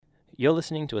You're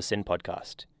listening to a SYN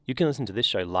podcast. You can listen to this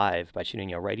show live by tuning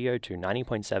your radio to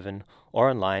 90.7 or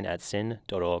online at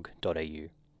syn.org.au.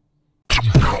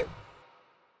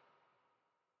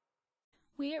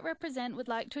 We at Represent would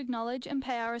like to acknowledge and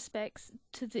pay our respects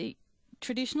to the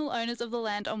traditional owners of the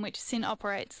land on which SYN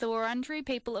operates, the Wurundjeri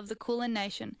people of the Kulin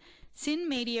Nation. SYN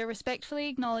Media respectfully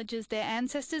acknowledges their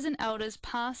ancestors and elders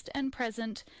past and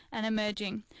present and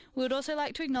emerging. We would also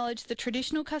like to acknowledge the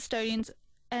traditional custodians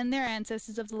and their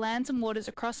ancestors of the lands and waters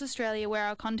across Australia where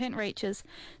our content reaches.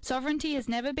 Sovereignty has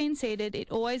never been ceded, it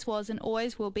always was and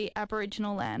always will be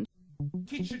Aboriginal land.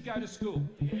 Kids should go to school.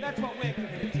 That's what we're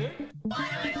committed to. I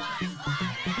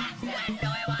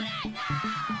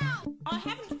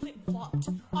haven't flip-flopped.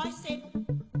 I said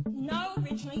no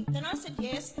originally, then I said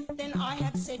yes, then I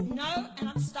have said no, and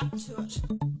I've stuck to it.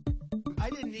 I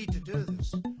didn't need to do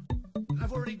this.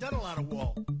 I've already done a lot of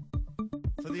wall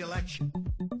for the election.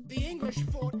 The English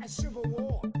fought a civil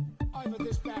war over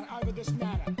this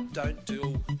matter. Don't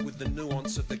deal with the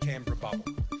nuance of the Canberra bubble.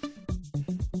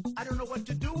 I don't know what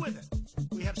to do with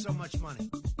it. We have so much money.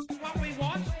 What we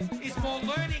want is more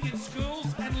learning in schools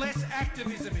and less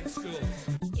activism in schools.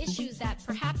 Issues that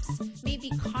perhaps may be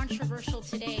controversial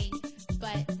today,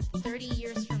 but 30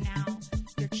 years from now,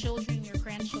 your children, your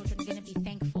grandchildren are going to be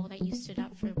thankful that you stood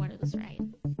up for what was right.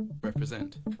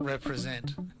 Represent.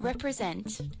 Represent.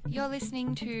 Represent. You're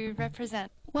listening to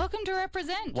Represent. Welcome to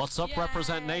Represent. What's up, Yay.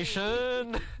 Represent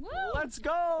Nation? Woo. Let's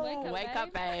go. Wake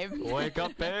up, babe. Wake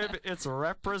up, babe. It's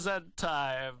Represent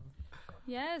time.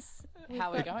 Yes.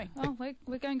 How are we going? Oh,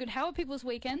 we're going good. How are people's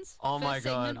weekends? Oh First my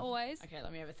God. segment, always. Okay,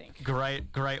 let me have a think.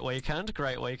 Great weekend.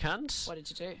 What did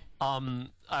you do?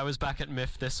 I was back at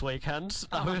MIF this weekend.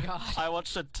 Oh my God. I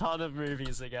watched a ton of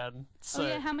movies again. So Oh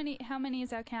yeah, how many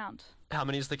is our count? How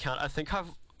many is the count? I think how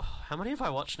many have I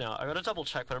watched now? I gotta double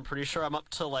check, but I'm pretty sure I'm up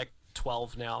to like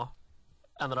 12 now.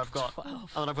 And then I've got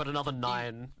 12. Another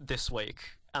 9 this week.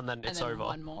 And then it's over.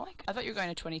 One more? I thought you were going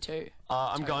to 22.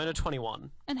 I'm going to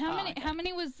 21. And how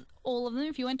many was all of them?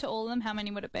 If you went to all of them, how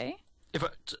many would it be? If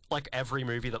like every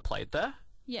movie that played there?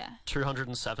 Yeah.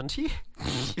 270.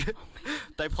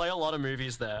 They play a lot of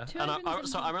movies there, and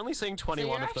so I'm only seeing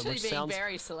 21 of them, which sounds.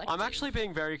 Very selective. I'm actually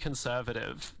being very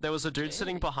conservative. There was a dude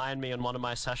sitting behind me in one of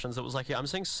my sessions that was like, "Yeah, I'm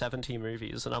seeing 70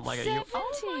 movies," and I'm like, 70? "Are you?"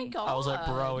 Oh my God. I was like,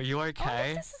 "Bro, are you I okay?" wonder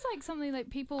if this is like something like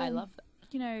people. I love that.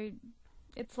 You know,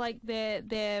 it's like they're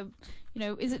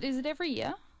is it every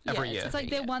year? Every year. It's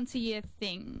like their once a year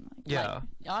thing. Yeah.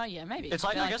 Oh yeah, maybe. It's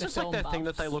like, I guess the it's like their film thing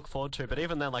that buffs. they look forward to, but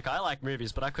even then, like, I like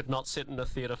movies, but I could not sit in a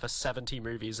theatre for 70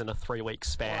 movies in a 3-week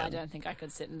span. Well, I don't think I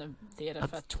could sit in the theatre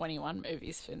for 21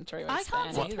 movies in 3 weeks. I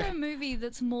can't sit through a movie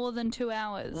that's more than 2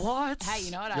 hours. What? Hey,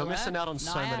 you know what? You're missing out on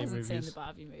so many movies. Seen the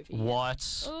Barbie movie. What?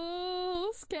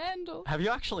 Oh, scandal. Have you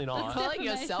actually not? Calling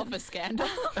yourself a scandal?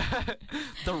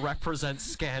 The Represent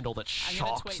scandal that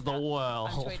shocks the that. world.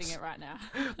 I'm tweeting it right now.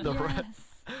 Yes.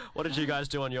 What did you guys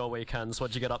do on your weekends? What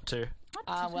did you get up to?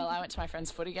 Well, I went to my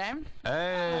friend's footy game.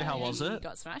 Hey, how was He it?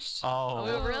 got smashed. Oh.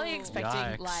 We were really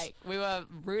expecting, Yikes. we were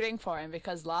rooting for him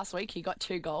because last week he got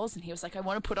 2 goals and he was like, I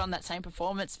want to put on that same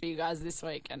performance for you guys this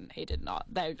week, and he did not.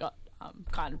 They got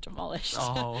kind of demolished.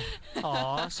 Oh.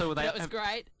 So But it was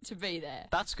great to be there.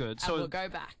 That's good. And So we'll go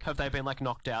back. Have they been like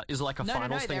knocked out? Is it like a No,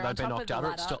 finals thing? they're They've on been top of knocked the out,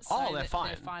 or it's ladder, still? so They're fine.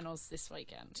 They're finals this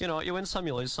weekend. You know what? You win some,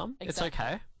 you lose some. Exactly. It's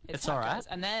okay. It's how all it right. goes.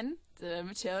 And then the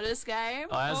Matildas game.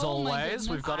 As Oh my always,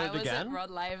 we've got I it was again. at Rod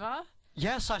Laver.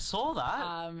 Yes, I saw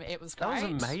that. It was That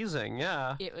great. was amazing.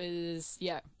 Yeah. It was,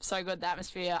 so good, the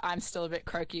atmosphere. I'm still a bit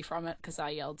croaky from it because I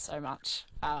yelled so much.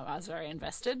 I was very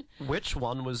invested. Which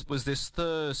one was this?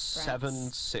 The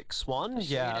 7-6 one?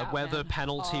 Yeah, shootout, where the man.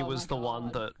 penalty Oh was my the one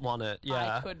God. that won it.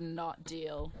 Yeah. I could not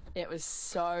deal. It was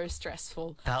so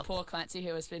stressful. Poor Clancy,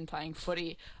 who has been playing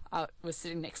footy, was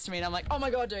sitting next to me, and I'm like, oh my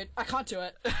God, dude, I can't do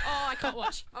it. Oh, I can't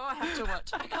watch. Oh, I have to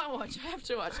watch. I can't watch. I have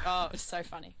to watch. Oh, it was so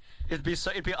funny.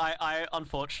 I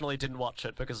unfortunately didn't watch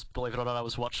it because, believe it or not, I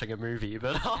was watching a movie.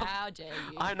 But How dare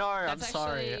you? I know. That's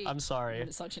I'm sorry.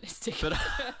 Misogynistic. But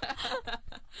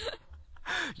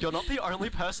you're not the only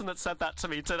person that said that to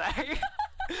me today.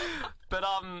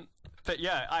 But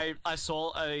yeah, I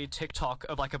saw a TikTok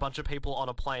of like a bunch of people on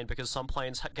a plane because some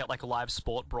planes get like live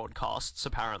sport broadcasts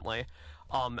apparently.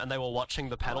 And they were watching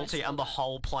the penalty, and the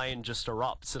whole plane just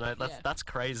erupts, and that's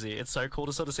crazy. It's so cool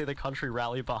to sort of see the country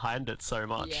rally behind it so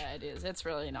much. Yeah, it is. It's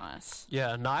really nice.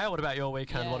 Yeah, Naya, what about your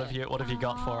weekend? Yeah. What have you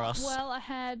got for us? Well, I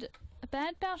had a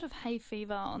bad bout of hay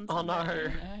fever on Oh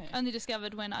Sunday. no! Only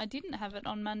discovered when I didn't have it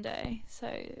on Monday, so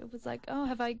it was like, oh,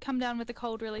 have I come down with the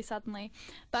cold really suddenly?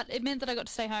 But it meant that I got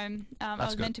to stay home. I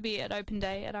was meant to be at open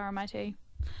day at RMIT.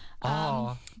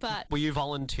 But were you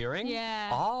volunteering? Yeah.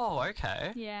 Oh,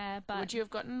 okay. Yeah, but would you have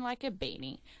gotten like a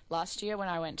beanie? Last year when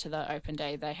I went to the open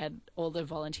day, they had all the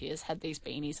volunteers had these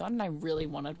beanies on, and I really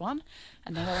wanted one.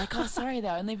 And they were like, "Oh, sorry,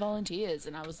 they're only volunteers."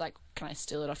 And I was like, "Can I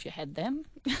steal it off your head then?"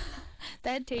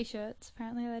 They had t-shirts.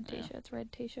 Apparently, they had t-shirts,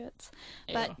 red t-shirts.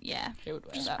 But yeah, who would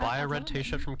wear Just that? buy a red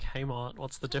t-shirt from Kmart.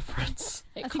 What's the difference?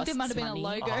 I think there might have been a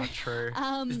logo. Oh, true.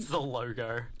 It's the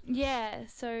logo. Yeah,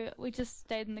 so we just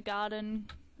stayed in the garden.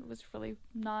 It was really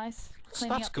nice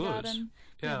cleaning That's up the good. garden.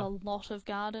 We have Yeah. a lot of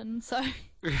garden, so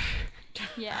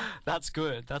yeah. That's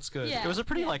good. That's good. Yeah, It was a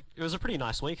pretty yeah. it was a pretty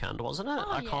nice weekend, wasn't it? Oh,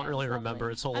 I yeah, can't it really was remember.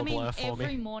 lovely. It's all I a mean, blur for every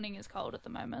me. morning is cold at the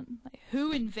moment. Like,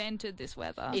 who invented this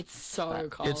weather? It's so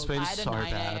cold. It's been I had so a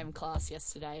 9 bad. a.m. class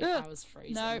yesterday. Ugh. I was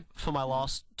freezing. No. For my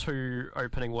last 2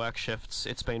 opening work shifts,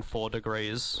 it's been 4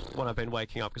 degrees when I've been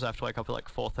waking up because I have to wake up at like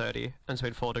 4:30, and it's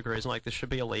been 4 degrees. And like, this should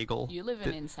be illegal. You live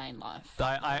an insane life.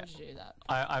 I- Why would you do that?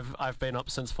 I've been up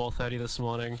since 4:30 this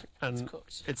morning, and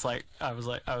cooked. it's like I was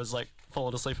like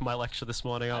falling asleep in my lecture this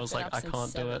morning. I was like, I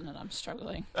can't do it. And I'm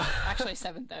struggling. Actually,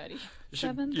 7:30.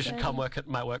 You should come work at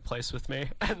my workplace with me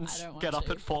and I don't want get up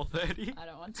to. at 4:30 I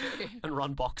don't want to. and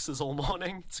run boxes all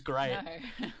morning. It's great.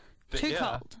 No. But Too yeah.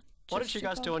 cold. What Just did you too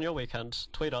guys do cold. on your weekend?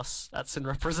 Tweet us at Sin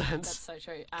Represents. That's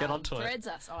so true. Get onto it. Threads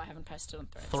us. Oh, I haven't posted on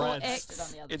Threads. Threads, I posted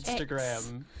on the other two.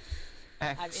 Instagram, I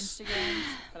have X. Instagram,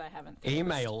 but I haven't. Threads.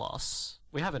 Email us.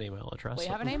 We have an email address. We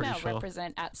have an I'm pretty email, sure.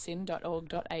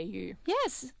 represent@sin.org.au.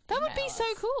 Yes, that would be Email so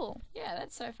us. cool. Yeah,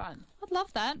 that's so fun. I'd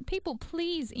love that. People,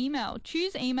 please email.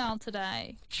 Choose email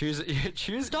today. Choose.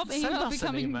 Stop Send email us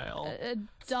becoming an email. a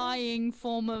dying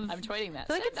form of. I'm tweeting that.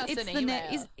 I feel like Send us it's an the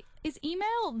email. is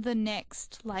email the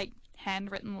next like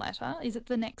handwritten letter? Is it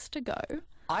the next to go?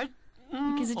 Like,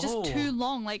 is it just too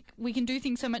long? Like, we can do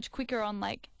things so much quicker on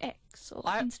like X or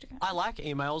Instagram. I like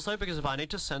emails though, because if I need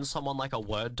to send someone like a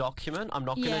Word document, I'm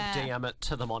not going to Yeah. DM it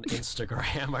to them on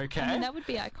Instagram. Okay. I mean, that would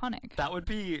be iconic. That would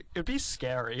be, it'd be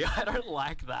scary. I don't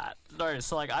like that. No,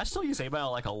 so like I still use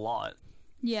email like a lot.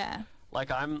 Yeah.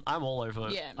 Like I'm all over.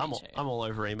 Yeah, me I'm too. I'm all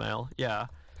over email. Yeah.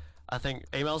 I think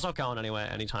email's not going anywhere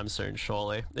anytime soon,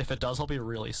 surely. If it does, I'll be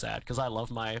really sad because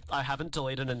I haven't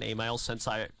deleted an email since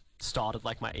I started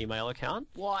like my email account.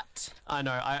 What? I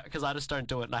know, because I just don't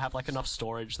do it, and I have like enough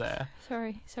storage there.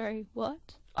 Sorry, what?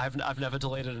 I've never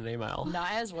deleted an email.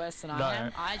 Naya's worse than No, I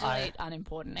am. I delete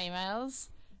unimportant emails,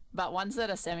 but ones that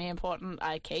are semi-important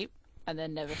I keep and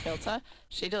then never filter.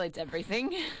 She deletes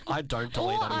everything. I don't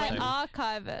delete Or I anything.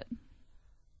 archive it.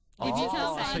 If you Oh,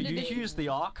 can't so find you it, use the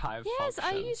archive Yes,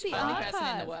 I function. use the Only archive. person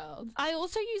in the world. I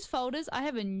also use folders. I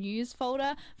have a news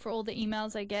folder for all the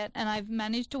emails I get, and I've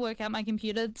managed to work out my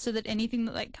computer so that anything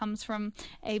that like comes from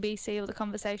ABC or the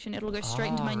conversation, it'll go straight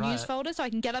into my news right. folder, so I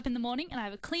can get up in the morning and I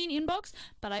have a clean inbox.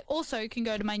 But I also can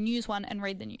go to my news one and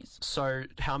read the news. So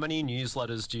how many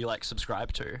newsletters do you like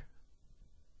subscribe to?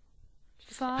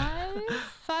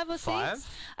 5 or 6. 5?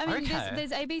 I mean, Okay.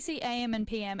 there's ABC AM and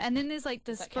PM, and then there's like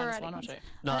the Does that count as sporadic one or ones. two?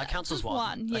 No, that counts as just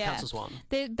one. That yeah. counts as one.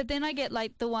 But then I get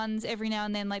like the ones every now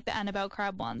and then, like the Annabelle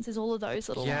Crabb ones. There's all of those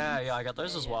little Yeah, ones. yeah, I got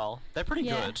those as well. They're pretty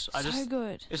Yeah, good. so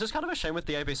good. It's just kind of a shame with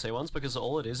the ABC ones because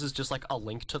all it is just like a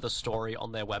link to the story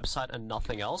on their website and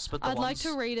nothing else. But the I'd like ones,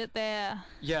 to read it there.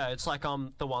 Yeah, it's like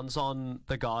the ones on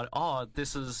the Guard. Oh,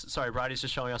 this is sorry. Bridie's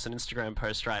just showing us an Instagram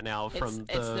post right now from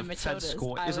It's the the Fed Matildas.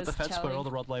 Square. I Is it the was Fed Square or telling-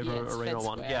 the Rod Laver Yeah, it's Arena Fed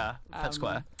one? Square. Yeah, Fed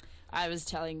Square. I was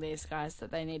telling these guys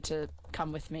that they need to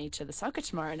come with me to the soccer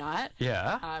tomorrow night.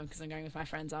 Yeah. Because I'm going with my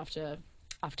friends after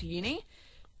uni.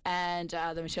 And the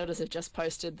Matildas have just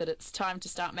posted that it's time to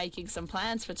start making some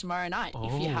plans for tomorrow night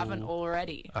if you haven't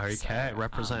already. Okay, So,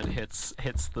 represent hits the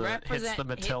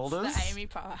Matildas. Hits the Amy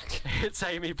Park. It's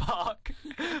Amy Park.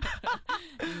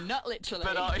 Not literally.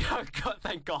 But oh God,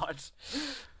 thank God.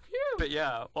 But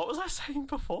yeah, what was I saying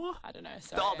before? I don't know.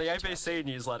 Sorry, Oh, the I ABC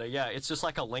newsletter. Yeah, it's just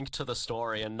like a link to the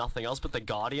story and nothing else. But the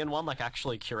Guardian one like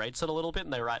actually curates it a little bit,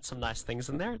 and they write some nice things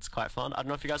in there. It's quite fun. I don't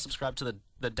know if you guys subscribe to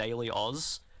the Daily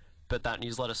Oz, but that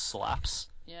newsletter slaps.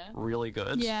 Yeah. Really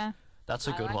good. Yeah. That's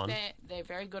a I good like one. They're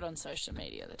very good on social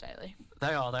media, the Daily.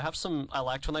 They are. They have some. I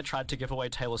liked when they tried to give away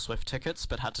Taylor Swift tickets,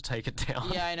 but had to take it down.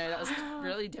 Yeah, I know. That was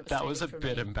really devastating. That was a for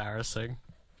bit me. embarrassing.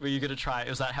 Were you gonna try?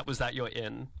 Was that your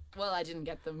in? Well, I didn't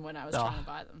get them when I was trying to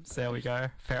buy them. So There we go.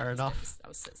 Fair enough. I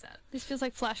was so sad. This feels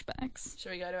like flashbacks.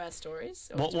 Should we go to our stories?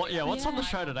 Or What? do we Yeah. have What's on the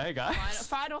final- show today, guys?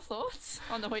 Final thoughts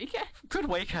on the weekend? Good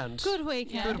weekend. Good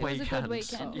weekend. Good It was a weekend. good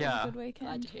weekend. It was Yeah. a good Glad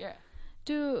weekend. to hear it.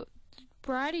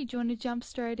 Bridie, do you want to jump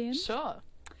straight in? Sure.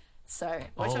 So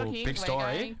we're Oh, talking. big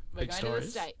story. We're Big going to the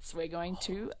stories. States. We're going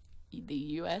to the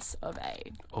US of A.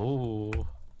 Oh.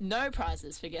 no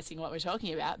prizes for guessing what we're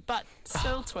talking about, but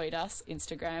still tweet us,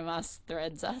 Instagram us,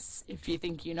 threads us if you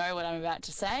think you know what I'm about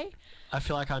to say. I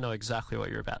feel like I know exactly what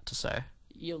you're about to say.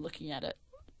 You're looking at it.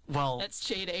 Well, that's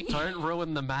cheating. Don't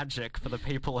ruin the magic for the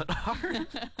people at home.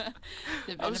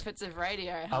 The benefits of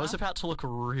radio, huh? I was about to look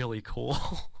really cool.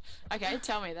 Okay,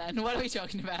 tell me then. What are we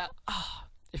talking about?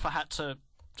 If I had to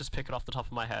just pick it off the top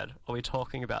of my head, are we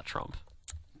talking about Trump?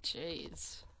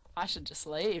 Jeez. I should just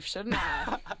leave, shouldn't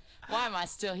I? Why am I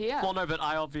still here? Well, no, but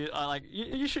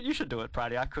you should do it,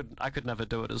 Brady. I could never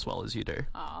do it as well as you do.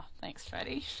 Oh, thanks,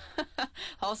 Freddie.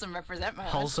 Wholesome represent, my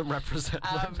Wholesome represent.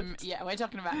 Yeah, we're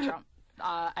talking about Trump.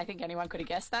 I think anyone could have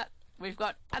guessed that. We've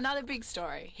got another big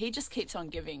story. He just keeps on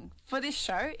giving. For this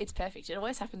show, it's perfect. It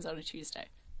always happens on a Tuesday.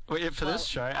 For this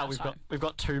show, we've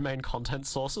got two main content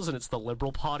sources, and it's the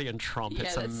Liberal Party and Trump. Yeah,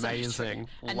 it's amazing.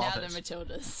 So and Love now it. the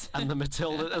Matildas. And the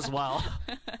Matilda as well.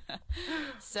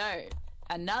 So,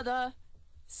 another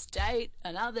state,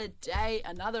 another day,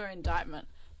 another indictment.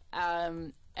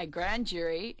 A grand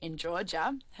jury in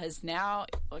Georgia has now,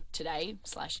 or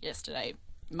today/yesterday,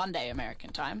 Monday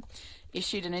American time,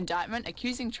 issued an indictment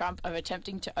accusing Trump of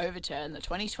attempting to overturn the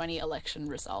 2020 election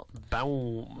result.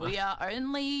 Boom. We are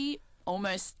only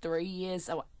almost 3 years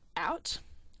out,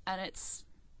 and it's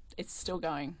still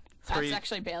going. It's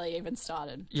actually barely even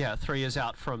started. Yeah, 3 years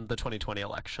out from the 2020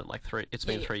 election. It's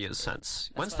been 3 years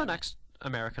since. When's the next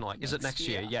American election? Is it next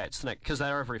year? Yeah, it's next, because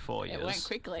they're every 4 years. It went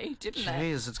quickly, didn't it?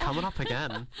 Jeez, it's coming up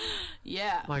again.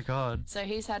 Yeah. My God. So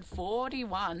he's had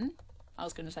 41, I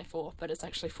was going to say 4, but it's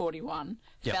actually 41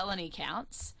 felony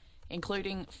counts,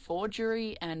 including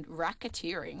forgery and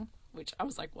racketeering, which I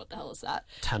was like, what the hell is that?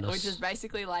 Tennis. Which is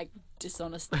basically like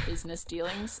dishonest business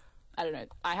dealings. I don't know.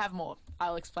 I have more.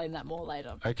 I'll explain that more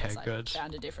later. Okay, good. I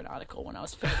found a different article when I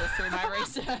was further through my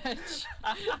research.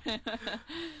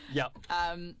 Yep.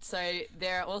 So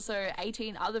there are also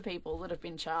 18 other people that have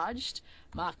been charged.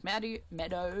 Mark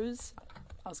Meadows.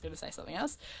 I was going to say something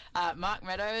else. Mark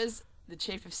Meadows, the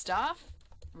Chief of Staff,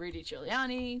 Rudy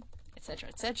Giuliani,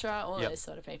 etc., all those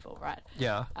sort of people, right?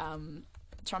 Yeah.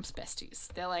 Trump's besties.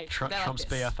 They're like Trump's like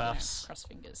this. BFFs. Cross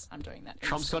fingers. I'm doing that.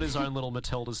 Trump's got his own little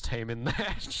Matilda's team in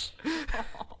there.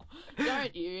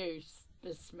 Don't you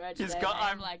besmirch He's their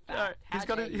got name like that.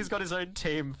 He's got his own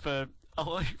team for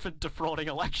defrauding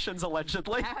elections,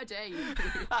 allegedly. How dare you?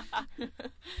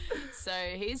 So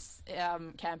his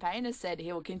campaign has said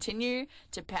he will continue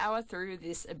to power through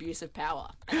this abuse of power.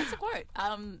 And that's a quote.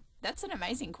 That's an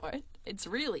amazing quote. It's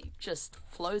really just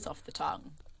flows off the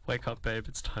tongue. Wake up, babe.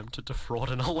 It's time to defraud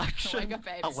an election. Wake up,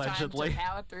 babe. Allegedly. It's time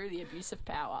to power through the abuse of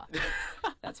power.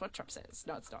 That's what Trump says.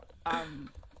 No, it's not.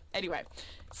 Anyway,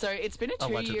 so it's been a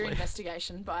 2-year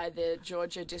investigation by the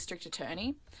Georgia District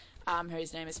Attorney,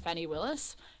 whose name is Fannie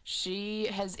Willis. She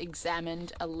has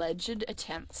examined alleged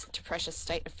attempts to pressure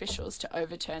state officials to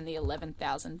overturn the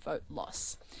 11,000 vote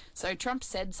loss. So Trump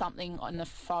said something on the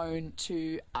phone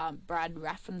to Brad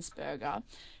Raffensperger,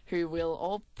 who we'll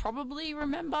all probably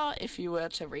remember. If you were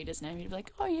to read his name, you'd be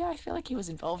like, oh yeah, I feel like he was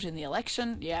involved in the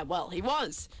election. Yeah, well, he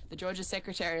was. The Georgia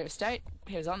Secretary of State.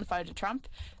 He was on the phone to Trump,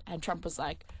 and Trump was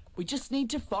like, we just need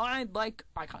to find, I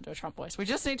can't do a Trump voice. We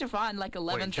just need to find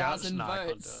 11,000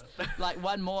 votes.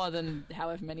 One more than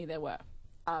however many there were,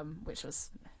 which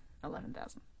was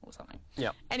 11,000 or something.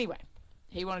 Yeah. Anyway,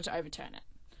 he wanted to overturn it.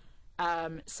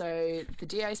 So the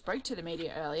DA spoke to the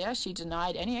media earlier. She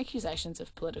denied any accusations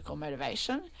of political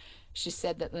motivation. She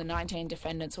said that the 19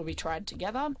 defendants will be tried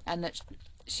together, and that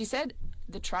she said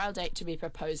the trial date to be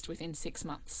proposed within 6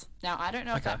 months. Now, I don't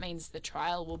know if that means the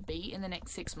trial will be in the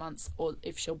next 6 months or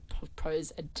if she'll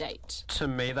propose a date. To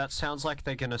me, that sounds like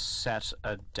they're going to set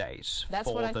a date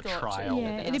for the trial.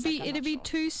 Yeah, it'd be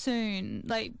too soon.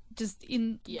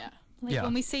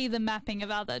 When we see the mapping of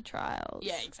other trials.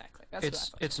 Yeah, exactly.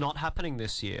 It's not happening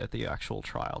this year, the actual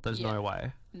trial. There's no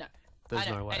way. No. There's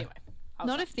no way. Anyway.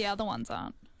 Not if the other ones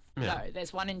aren't. Yeah. No,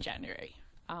 there's one in January.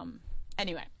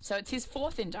 Anyway, so it's his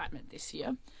 4th indictment this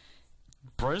year.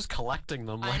 Bro's collecting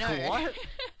them. I know. What?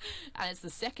 And it's the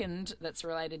 2nd that's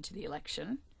related to the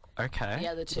election. Okay. The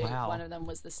other 2. Wow. One of them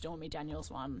was the Stormy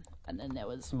Daniels one, and then there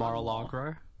was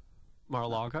Mar-a-Lago?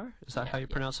 Mar-a-Lago? Is that how you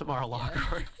pronounce it? Mar-a-Lago.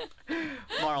 Yeah.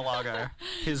 Mar-a-Lago.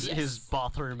 His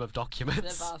bathroom of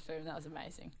documents. The bathroom, that was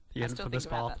amazing. The I still think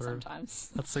about that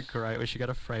sometimes. That's so great. We should get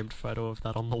a framed photo of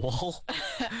that on the wall.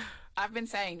 I've been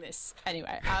saying this.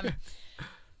 Anyway,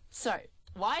 so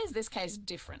why is this case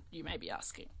different, you may be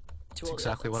asking? That's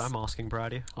exactly what I'm asking,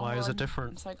 Brady. Why is it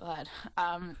different? I'm so glad.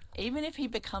 Even if he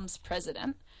becomes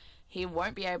president, he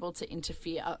won't be able to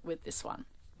interfere with this one.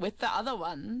 With the other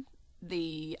one,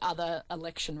 the other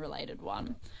election-related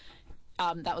one,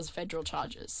 that was federal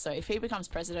charges. So if he becomes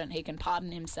president, he can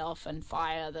pardon himself and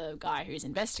fire the guy who's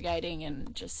investigating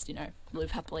and just,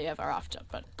 live happily ever after.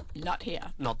 But not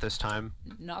here. Not this time.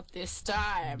 Not this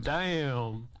time.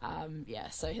 Damn.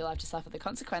 So he'll have to suffer the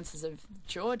consequences of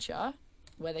Georgia,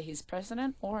 whether he's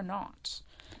president or not.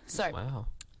 So, wow.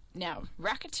 Now,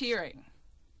 racketeering.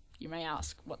 You may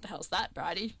ask, what the hell's that,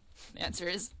 Bridie? The answer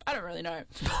is, I don't really know.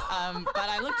 But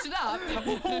I looked it up.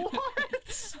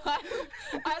 What?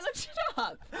 I looked it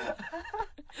up.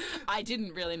 I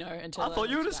didn't really know until I thought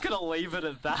you were just going to leave it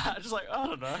at that. Just like, I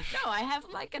don't know. No, I have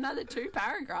like another 2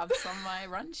 paragraphs on my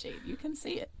run sheet. You can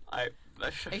see it.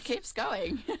 It keeps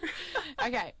going.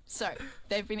 Okay, so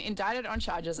they've been indicted on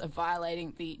charges of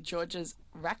violating the Georgia's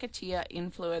Racketeer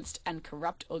Influenced and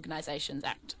Corrupt Organizations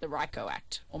Act, the RICO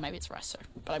Act. Or maybe it's RICO,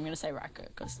 but I'm going to say RICO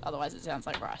because otherwise it sounds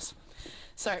like rice.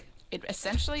 So it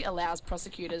essentially allows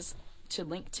prosecutors to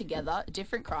link together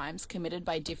different crimes committed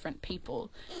by different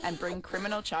people and bring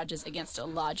criminal charges against a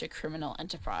larger criminal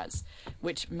enterprise,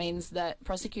 which means that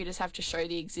prosecutors have to show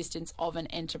the existence of an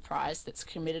enterprise that's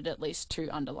committed at least 2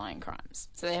 underlying crimes.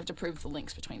 So they have to prove the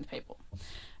links between the people.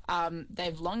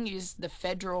 They've long used the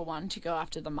federal one to go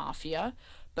after the mafia,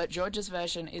 but Georgia's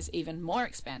version is even more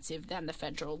expansive than the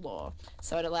federal law.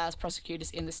 So it allows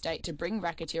prosecutors in the state to bring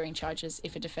racketeering charges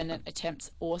if a defendant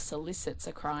attempts or solicits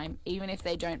a crime, even if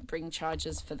they don't bring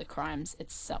charges for the crimes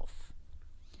itself.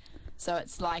 So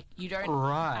it's like you don't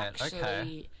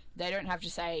they don't have to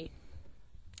say,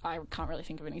 I can't really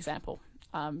think of an example,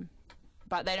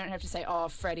 but they don't have to say, oh,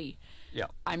 Freddie,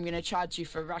 I'm going to charge you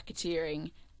for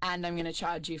racketeering and I'm going to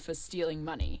charge you for stealing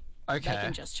money. Okay. They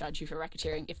can just charge you for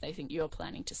racketeering if they think you're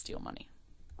planning to steal money.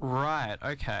 Right,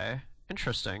 okay.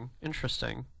 Interesting.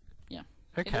 Yeah.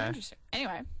 Okay. Interesting.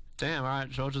 Anyway. Damn, alright,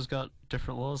 Georgia's got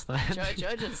different laws then.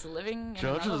 Georgia's living in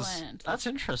another land. That's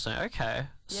interesting, okay.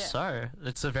 Yeah. So,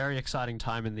 it's a very exciting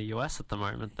time in the US at the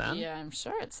moment then. Yeah, I'm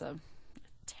sure it's a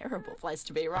terrible place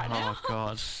to be right now. Oh,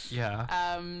 God.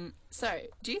 Yeah. So,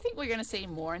 do you think we're going to see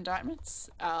more indictments?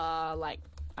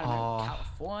 I don't know,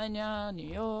 California, New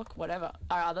York, whatever.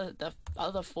 Are the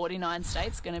other 49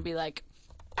 states going to be like,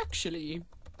 actually,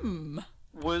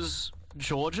 Was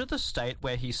Georgia the state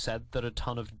where he said that a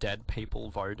ton of dead people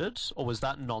voted? Or was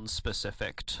that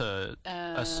non-specific to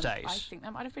a state? I think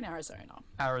that might have been Arizona.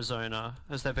 Arizona.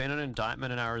 Has there been an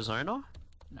indictment in Arizona?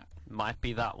 No. Might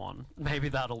be that one. Maybe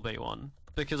that'll be one.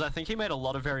 Because I think he made a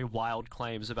lot of very wild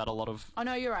claims about a lot of... Oh,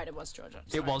 no, you're right. It was Georgia.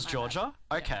 It was Georgia?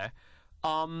 Okay.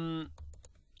 Yeah.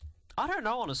 I don't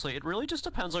know, honestly. It really just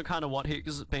depends on kind of what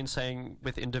he's been saying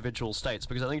with individual states,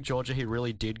 because I think Georgia, he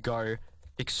really did go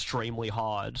extremely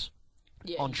hard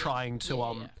on trying to...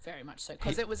 Yeah, very much so,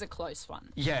 because it was a close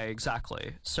one. Yeah,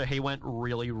 exactly. So he went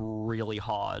really, really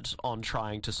hard on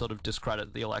trying to sort of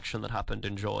discredit the election that happened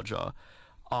in Georgia.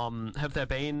 Have there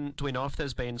been... Do we know if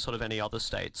there's been sort of any other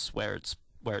states where it's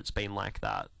been like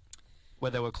that?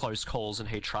 Where there were close calls and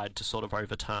he tried to sort of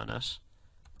overturn it?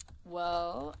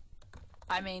 Well...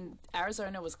 I mean,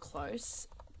 Arizona was close.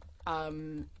 I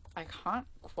can't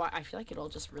quite... I feel like it all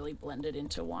just really blended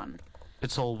into one.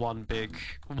 It's all one big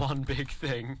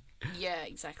thing. Yeah,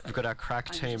 exactly. We've got our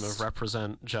crack team of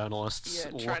represent journalists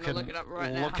looking it up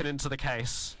right now. Looking into the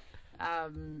case.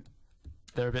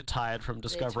 They're a bit tired from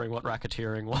discovering what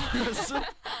racketeering was.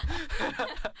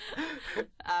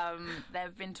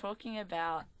 They've been talking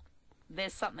about...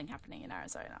 There's something happening in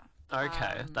Arizona.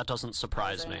 Okay, that doesn't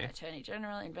surprise me. Attorney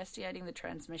General investigating the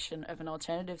transmission of an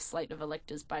alternative slate of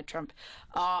electors by Trump.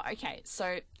 Oh, okay.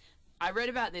 So I read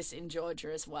about this in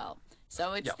Georgia as well.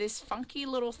 So it's this funky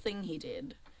little thing he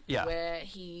did where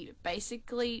he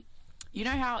basically... You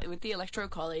know how with the Electoral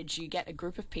College you get a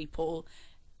group of people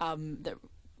that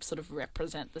sort of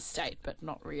represent the state, but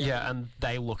not really. Yeah, and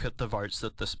they look at the votes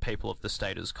that the people of the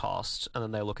state has cast, and then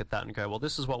they look at that and go, well,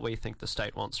 this is what we think the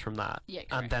state wants from that. Yeah,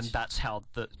 correct. And then that's how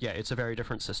it's a very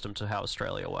different system to how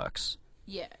Australia works.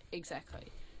 Yeah,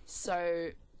 exactly.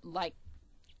 So, like,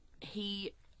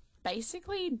 he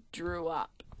basically drew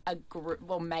up a group,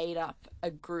 made up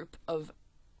a group of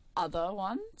other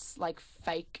ones, like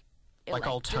fake electors.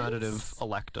 Like alternative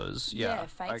electors, yeah. Yeah,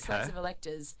 fake slates of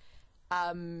electors.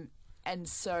 And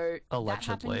so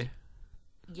allegedly,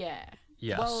 yeah.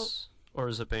 Yes. Well, or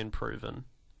has it been proven?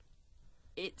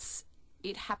 It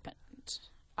happened.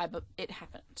 It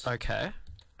happened. Okay.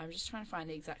 I'm just trying to find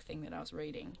the exact thing that I was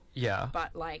reading. Yeah. But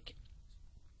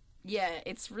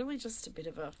it's really just a bit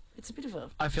of a.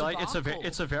 I feel like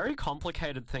it's a very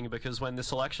complicated thing because when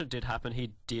this election did happen,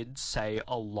 he did say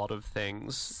a lot of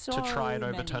things to try and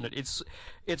overturn it.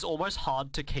 It's almost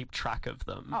hard to keep track of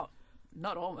them. Oh.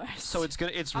 not almost. So it's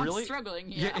I'm really struggling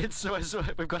Yeah, here. so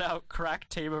we've got our crack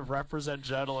team of represent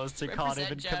journalists who can't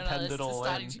even contend it all are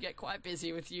starting in. to get quite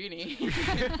busy with uni.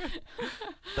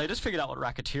 They just figured out what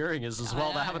racketeering is as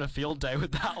well. They're having a field day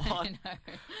with that one. I know.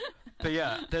 But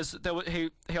yeah,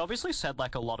 he obviously said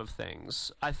like a lot of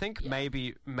things. I think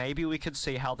maybe we could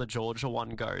see how the Georgia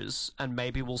one goes, and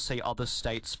maybe we'll see other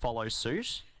states follow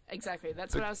suit. Exactly.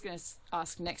 That's what I was going to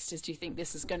ask next. Is do you think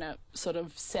this is going to sort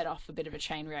of set off a bit of a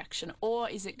chain reaction, or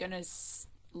is it going to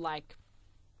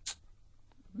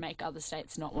make other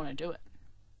states not want to do it?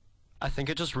 I think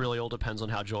it just really all depends on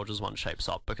how Georgia's one shapes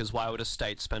up, because why would a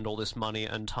state spend all this money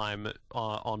and time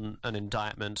on an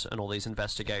indictment and all these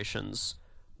investigations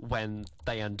when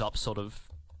they end up sort of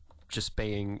just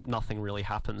being nothing really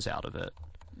happens out of it?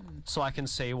 So I can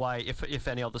see why if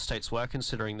any other states were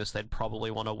considering this, they'd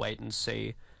probably want to wait and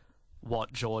see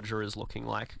what Georgia is looking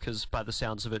like, because by the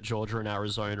sounds of it, Georgia and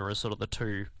Arizona are sort of the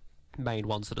two main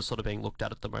ones that are sort of being looked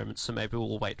at the moment. So maybe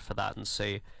we'll wait for that and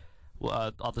see.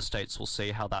 Other states will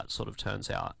see how that sort of turns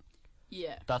out.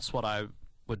 Yeah. That's what I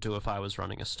would do if I was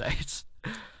running a state.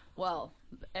 Well,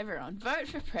 everyone, vote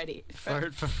for Freddie.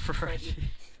 Vote for Freddie.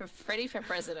 For Freddie for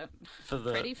president.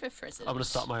 Freddie for president. I'm going to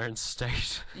start my own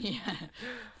state. Yeah.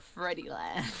 Freddie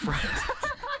Land.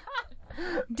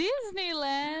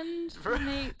 Disneyland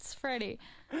meets Freddie.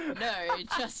 No,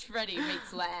 just Freddie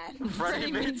meets land.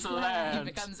 Freddie meets land.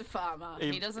 He becomes a farmer.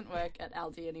 He doesn't work at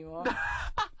Aldi anymore.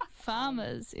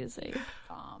 Farmers is a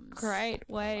Farms. great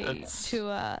way to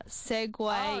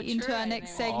segue into true, our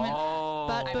next segment.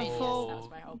 But I mean, before yes, that was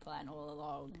my whole plan all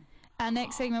along. our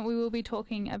next segment, we will be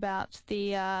talking about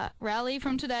the rally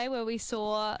from today, where we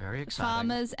saw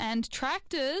farmers and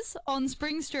tractors on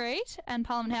Spring Street and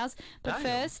Parliament House. But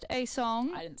first, a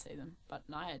song. I didn't see them, but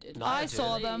Naya did. I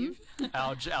saw them.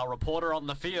 Our reporter on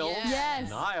the field. Yes.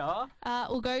 Naya.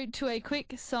 We'll go to a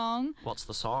quick song. What's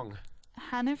the song?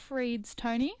 Hannah Reid's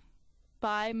Tony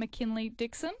by McKinley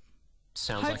Dixon.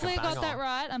 Sounds Hopefully like a banger. I got that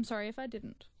right. I'm sorry if I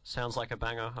didn't. Sounds like a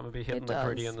banger. I'm going to be hitting It the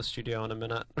gritty does. in the studio in a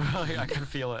minute. I can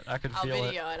feel it. I can I'll feel it.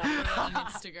 video it. I'll put it on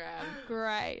Instagram.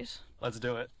 Great. Let's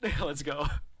do it. Let's go.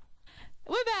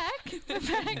 We're back. We're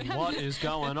back. What is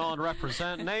going on,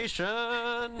 Represent Nation?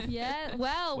 Yeah,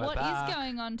 well, We're what is back.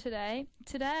 going on today?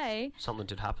 Something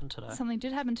did happen today. Something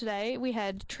did happen today. We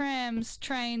had trams,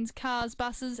 trains, cars,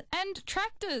 buses, and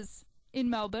tractors in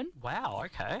Melbourne. Wow,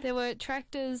 okay. There were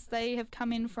tractors. They have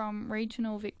come in from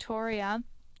regional Victoria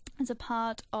as a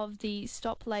part of the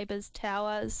Stop Labour's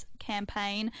Towers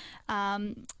campaign,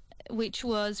 which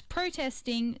was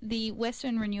protesting the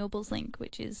Western Renewables Link,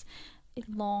 which is a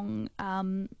long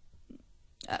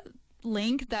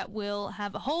link that will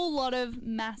have a whole lot of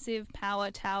massive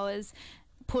power towers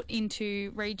put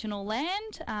into regional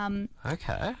land.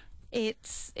 Okay.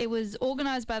 It was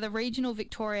organised by the Regional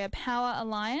Victoria Power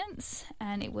Alliance,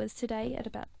 and it was today at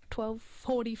about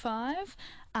 12:45.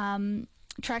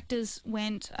 Tractors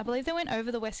went, I believe they went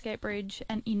over the Westgate Bridge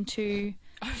and into...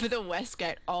 Over the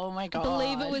Westgate, oh my God. I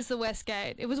believe it was the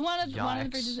Westgate. It was one of the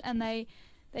bridges, and they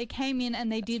came in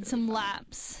and they did some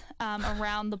laps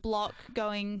around the block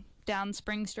going down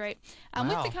Spring Street.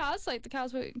 With the cars, the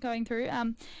cars were going through.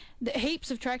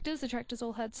 Heaps of tractors. The tractors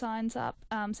all had signs up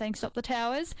saying "Stop the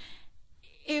Towers."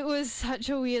 It was such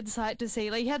a weird sight to see.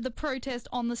 You had the protest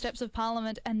on the steps of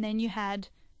Parliament, and then you had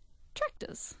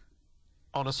tractors.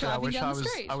 Honestly, I wish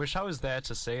I was there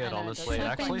to see it. Honestly, it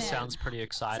actually sounds pretty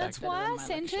exciting. So that's why I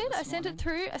sent it. I sent it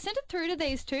through to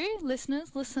these two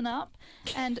listeners. Listen up,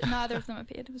 and neither of them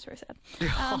appeared. It was very sad.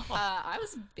 I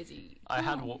was busy.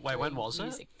 When was it?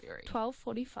 Music theory.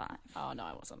 12:45. Oh no,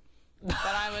 I wasn't. But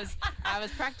I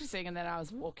was practicing, and then I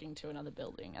was walking to another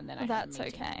building, and then I had a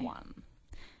meeting at 1.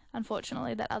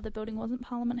 Unfortunately, that other building wasn't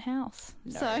Parliament House.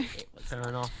 No, so it was fair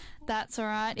enough. That's all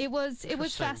right. It was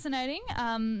fascinating.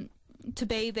 To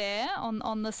be there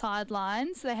on the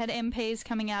sidelines. They had MPs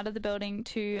coming out of the building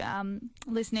to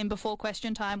listen in before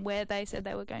question time, where they said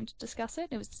they were going to discuss it.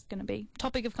 It was going to be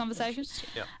topic of conversation.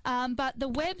 But the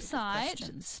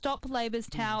website, Stop Labour's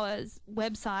Towers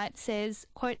website, says,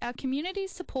 quote, "Our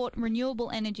communities support renewable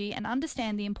energy and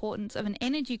understand the importance of an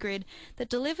energy grid that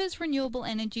delivers renewable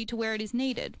energy to where it is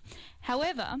needed.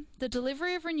 However, the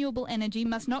delivery of renewable energy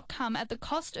must not come at the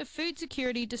cost of food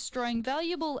security, destroying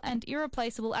valuable and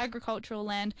irreplaceable agricultural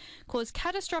land, cause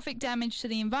catastrophic damage to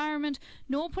the environment,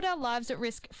 nor put our lives at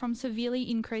risk from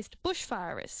severely increased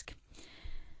bushfire risk."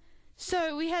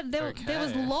 So we had there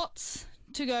was lots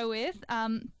to go with.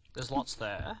 There's lots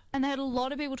there. And they had a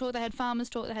lot of people talk. They had farmers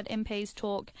talk. They had MPs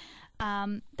talk.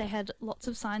 They had lots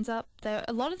of signs up.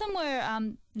 A lot of them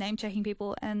were name-checking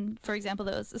people. And, for example,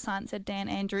 there was a sign that said Dan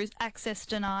Andrews, access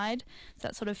denied. So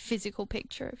that sort of physical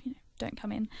picture of, don't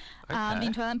come in Okay.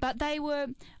 into Ireland. But they were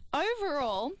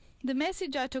overall, the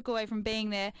message I took away from being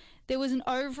there was an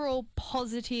overall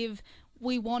positive.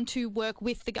 We want to work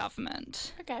with the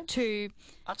government to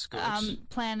That's good.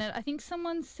 plan it. I think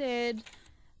someone said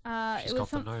She's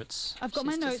got the notes. I've got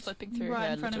She's my notes just flipping through right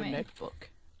her in front of little me. notebook.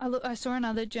 I saw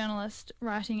another journalist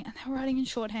writing, and they were writing in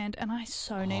shorthand, and I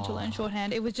so need to learn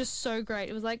shorthand. It was just so great.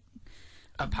 It was like...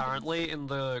 Apparently, in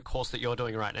the course that you're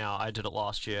doing right now, I did it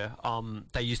last year,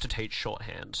 they used to teach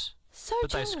shorthand.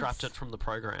 But jealous. they scrapped it from the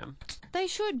program. They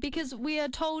should, because we are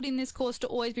told in this course to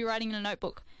always be writing in a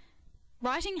notebook.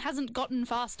 Writing hasn't gotten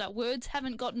faster. Words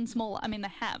haven't gotten smaller. I mean, they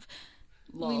have.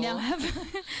 Lol. We now have...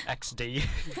 XD.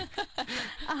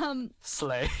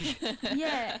 Slay.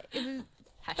 Yeah. It was...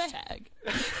 Hashtag.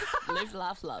 Live,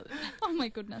 laugh, love. Oh, my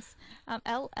goodness.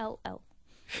 LLL.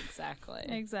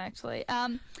 Exactly.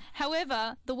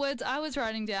 However, the words I was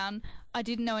writing down, I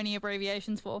didn't know any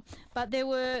abbreviations for, but there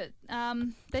were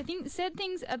said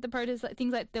things at the protest, like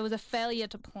things like there was a failure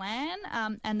to plan,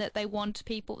 and that they want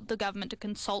the government to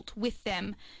consult with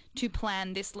them to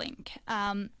plan this link.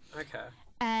 Okay.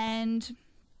 And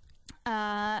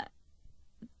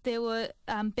there were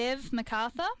Bev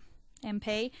MacArthur,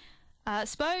 MP,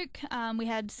 spoke. We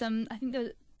had I think there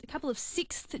was a couple of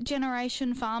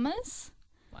sixth-generation farmers.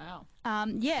 Wow.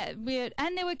 And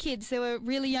there were kids. There were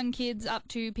really young kids up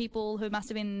to people who must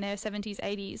have been in their 70s,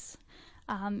 80s.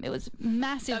 It was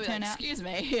massive turnout. Excuse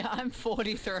me, I'm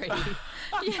 43.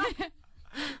 Yeah.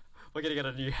 We're going to get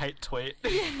a new hate tweet.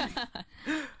 Yeah.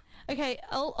 Okay,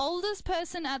 oldest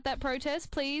person at that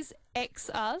protest, please X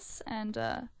us and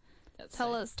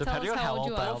tell us Depending on how old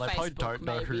they are, they probably don't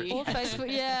know who. Or Facebook,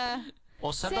 yeah.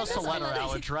 Or send us a letter.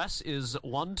 Our address is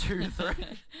 123.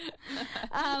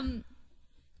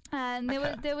 And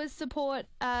there was support.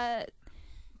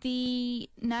 The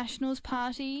Nationals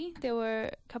Party, there were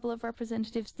a couple of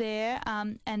representatives there,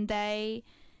 and they,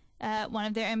 one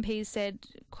of their MPs said,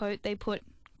 quote, they put,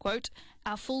 quote,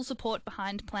 our full support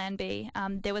behind Plan B.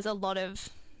 There was a lot of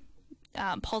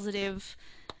positive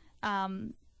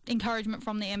encouragement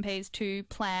from the MPs to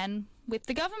plan with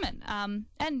the government.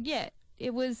 And yeah,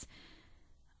 it was...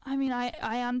 I mean,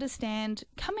 I understand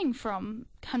coming from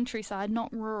countryside,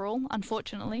 not rural,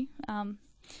 unfortunately.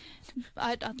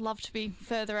 I'd love to be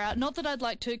further out. Not that I'd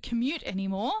like to commute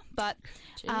anymore, but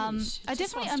I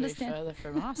definitely understand. To be further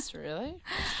from us, really.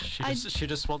 She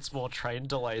just wants more train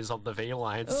delays on the V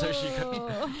line, so she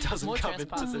doesn't more come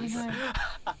into this.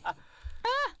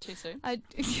 Too soon.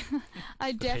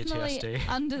 I definitely PTSD.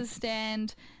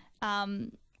 understand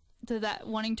that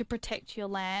wanting to protect your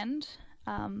land.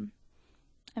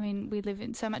 I mean, we live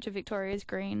in so much of Victoria's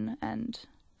green and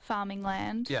farming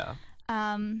land. Yeah.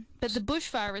 But the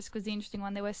bushfire risk was the interesting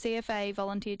one. There were CFA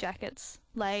volunteer jackets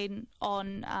laid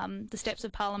on the steps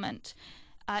of Parliament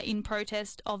in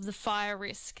protest of the fire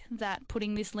risk that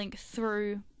putting this link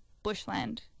through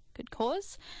bushland could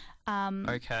cause.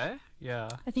 Okay, yeah.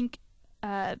 I think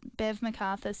Bev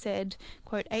MacArthur said,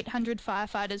 quote, 800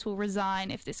 firefighters will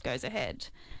resign if this goes ahead.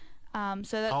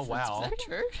 So that's, oh, wow. Is that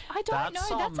true? I don't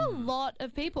know. That's a lot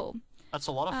of people. That's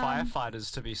a lot of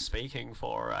firefighters to be speaking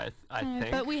for, I think.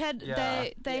 But we had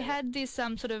they had this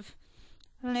sort of,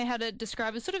 I don't know how to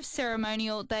describe it, sort of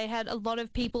ceremonial. They had a lot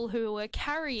of people who were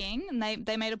carrying, and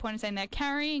they made a point of saying they're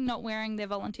carrying, not wearing their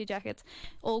volunteer jackets,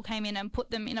 all came in and put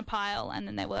them in a pile, and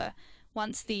then they were,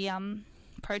 once the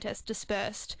protest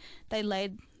dispersed, they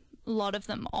laid a lot of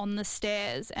them on the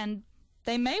stairs, and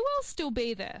they may well still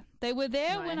be there. They were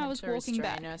there when I was walking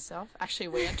back. Herself. Actually,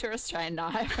 we had to restrain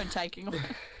Naya from taking one.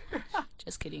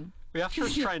 Just kidding. We have to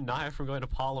restrain Naya from going to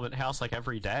Parliament House like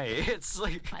every day. It's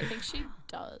like... I think she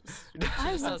does. She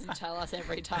just doesn't tell us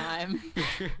every time.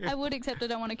 I would, except I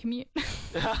don't want to commute.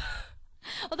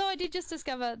 Although I did just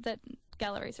discover that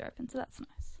galleries are open, so that's nice.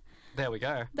 There we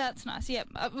go. That's nice. Yeah.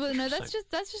 Well, no, that's just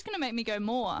going to make me go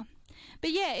more. But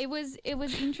yeah, it was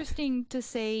interesting to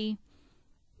see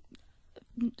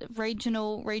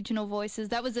regional voices.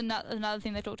 That was another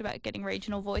thing they talked about, getting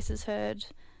regional voices heard.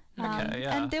 Okay,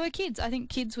 yeah. And there were kids. I think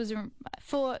kids was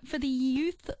for the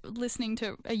youth listening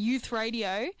to a youth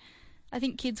radio. I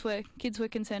think kids were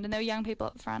concerned, and there were young people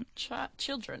up front.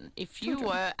 Children. If you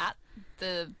were at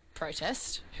the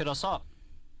protest, hit us up.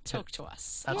 Talk to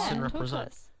us. That's Sin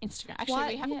Represent. Instagram. Actually,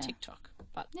 we have a TikTok,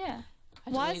 but yeah,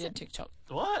 I deleted TikTok.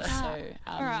 What? So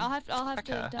all right, I'll have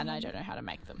to. And I don't know how to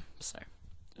make them. So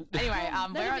anyway,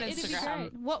 we're on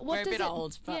Instagram. What we're a does bit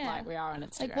old, but like we are on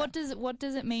Instagram. Like, what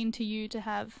does it mean to you to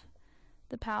have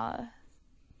the power,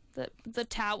 the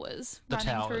towers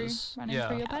running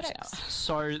through your paddocks?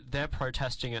 So they're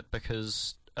protesting it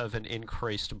because of an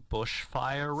increased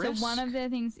bushfire risk. So one of their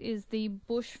things is the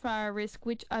bushfire risk,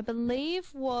 which I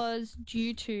believe was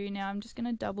due to, now I'm just going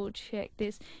to double check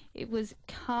this, it was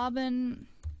carbon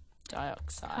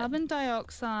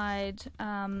dioxide. She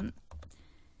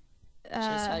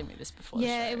was telling me this before. Yeah,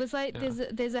 the show. It was like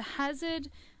there's a hazard.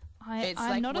 I'm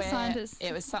like not a scientist.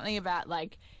 It was something about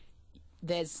like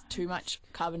there's too much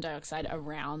carbon dioxide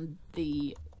around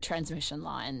the transmission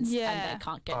lines, and they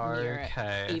can't get near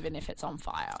it, even if it's on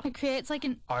fire. It creates like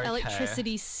an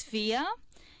electricity sphere,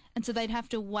 and so they'd have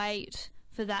to wait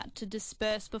for that to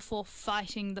disperse before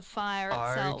fighting the fire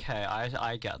itself. Okay,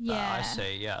 I get that. Yeah. I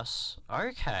see. Yes.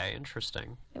 Okay,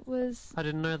 interesting. It was. I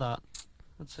didn't know that.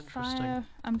 That's interesting. Fire.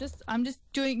 I'm just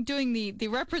doing the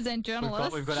represent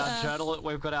journalist. We've got our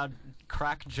we've got our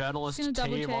crack journalist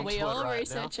team on We to it all right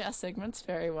research now. our segments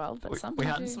very well, but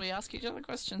sometimes we ask each other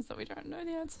questions that we don't know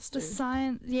the answers to.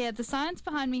 The science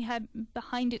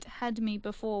behind it had me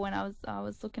before when I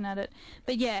was looking at it,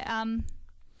 but yeah,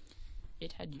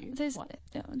 it had you.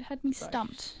 It had me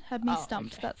stumped. Okay.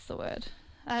 That's the word.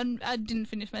 I didn't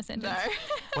finish my sentence.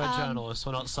 No. We're journalists.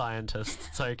 We're not scientists.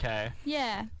 It's okay.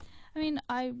 Yeah. I mean,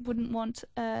 I wouldn't want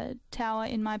a tower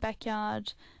in my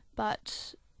backyard,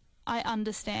 but I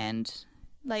understand,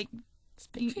 like...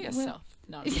 Speak for yourself.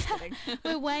 No, I'm just kidding.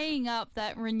 We're weighing up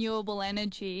that renewable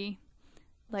energy,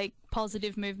 like,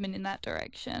 positive movement in that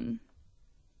direction.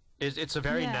 It's a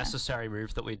very necessary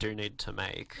move that we do need to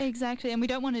make. Exactly, and we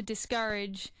don't want to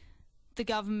discourage the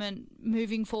government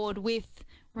moving forward with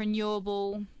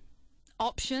renewable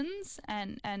options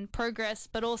and progress,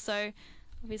 but also,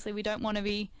 obviously, we don't want to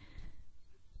be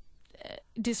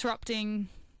disrupting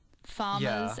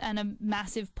farmers and a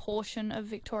massive portion of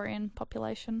Victorian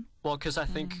population. Well, because I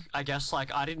think, I guess,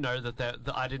 like, I didn't know that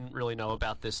I didn't really know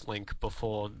about this link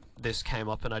before this came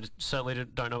up, and I certainly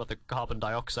don't know about the carbon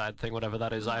dioxide thing, whatever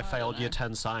that is. I failed Year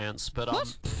 10 science, but...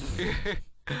 What? Year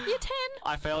 10?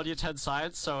 I failed Year 10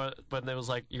 science, so when there was,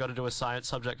 like, you got to do a science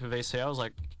subject for VC, I was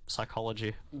like,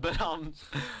 psychology. But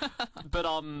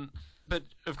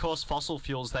of course, fossil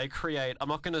fuels, they create, I'm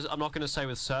not gonna say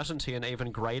with certainty, an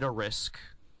even greater risk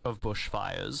of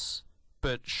bushfires,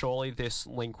 but surely this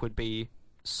link would be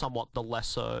somewhat the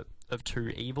lesser of two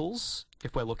evils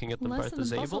if we're looking at them both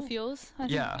as evil. Fossil fuels.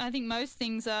 I think most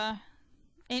things are.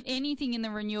 Anything in the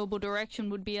renewable direction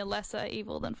would be a lesser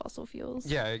evil than fossil fuels.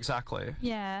 Yeah, exactly.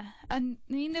 Yeah, and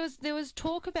I mean there was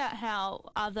talk about how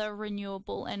other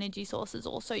renewable energy sources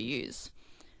also use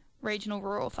regional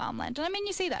rural farmland. And I mean,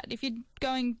 you see that. If you're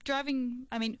driving,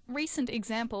 I mean, recent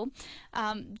example,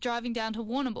 driving down to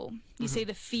Warrnambool, you see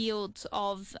the fields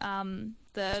of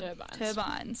the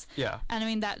turbines. Yeah. And I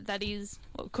mean, that is,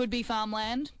 well, could be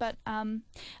farmland, but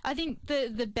I think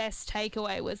the best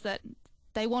takeaway was that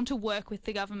they want to work with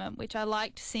the government, which I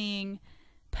liked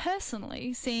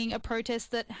personally seeing a protest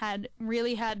that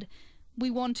really had, we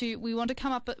want to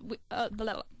come up,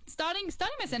 starting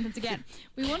my sentence again.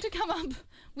 We want to come up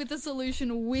with a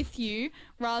solution with you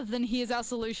rather than here's our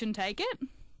solution, take it.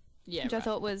 Yeah, which I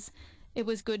thought was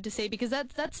good to see, because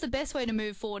that's the best way to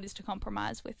move forward, is to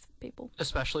compromise with people.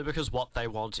 Especially because what they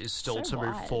want is still to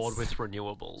move forward with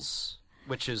renewables,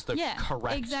 which is the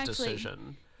correct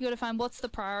decision. You got to find what's the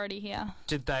priority here.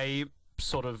 Did they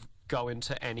sort of go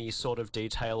into any sort of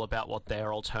detail about what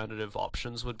their alternative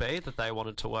options would be that they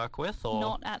wanted to work with, or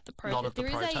not at the protest? Not at the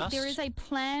protest? There is a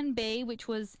plan B, which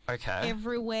was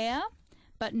everywhere,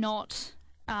 but not.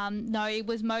 No, it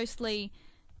was mostly,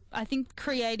 I think,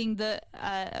 creating the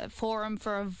forum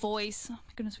for a voice. Oh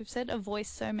my goodness, we've said a voice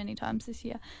so many times this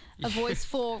year. A voice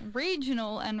for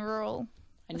regional and rural.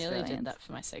 I nearly did that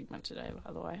for my segment today,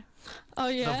 by the way. Oh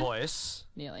yeah, the voice.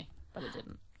 Nearly, but it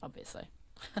didn't, obviously.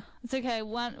 It's okay.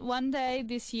 One day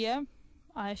this year,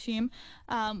 I assume,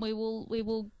 we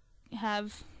will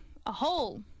have a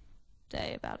whole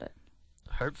day about it.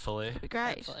 Hopefully. That'd be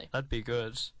great. Hopefully. That'd be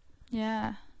good.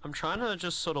 Yeah. I'm trying to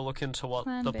just sort of look into what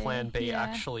the Plan B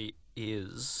actually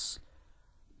is.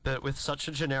 But with such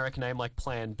a generic name like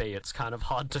Plan B, it's kind of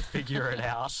hard to figure it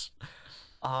out.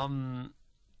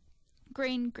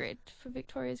 Green grid, for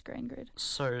Victoria's green grid.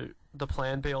 So the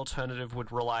Plan B alternative would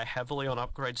rely heavily on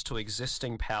upgrades to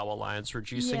existing power lines,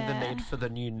 reducing the need for the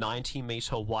new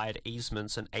 90-metre wide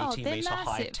easements and 80-metre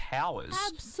high towers.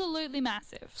 Absolutely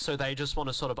massive. So they just want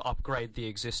to sort of upgrade the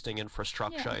existing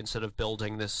infrastructure instead of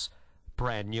building this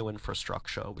brand new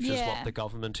infrastructure, which is what the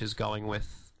government is going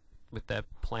with their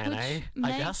Plan A,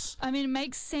 I guess. I mean, it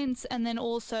makes sense, and then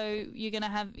also you're going to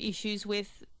have issues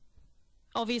with...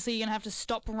 Obviously, you're going to have to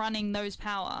stop running those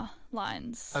power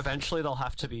lines. Eventually, they'll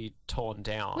have to be torn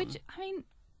down. Which, I mean,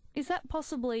 is that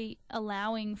possibly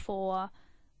allowing for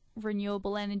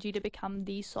renewable energy to become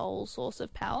the sole source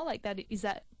of power? Like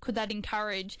could that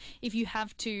encourage, if you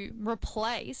have to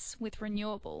replace with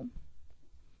renewable?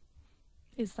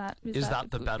 Is that the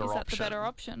better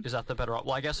option? Is that the better option?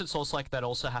 Well, I guess it's also like they'd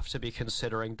also have to be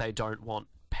considering they don't want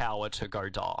power to go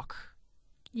dark.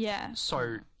 Yeah.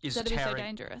 So is that'd be so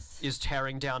dangerous. Is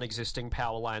tearing down existing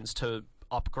power lines to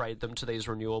upgrade them to these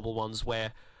renewable ones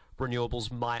where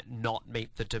renewables might not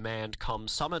meet the demand come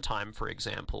summertime, for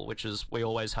example, which is we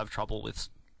always have trouble with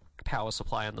power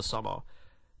supply in the summer.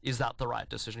 Is that the right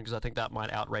decision? Because I think that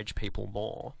might outrage people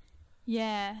more.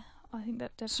 Yeah. I think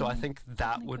that definitely. So I think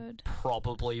that would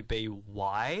probably be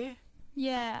why.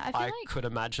 Yeah, I feel like could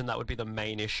imagine that would be the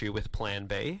main issue with Plan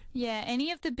B. Yeah,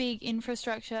 any of the big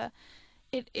infrastructure,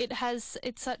 it's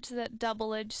such that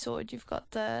double-edged sword. You've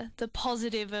got the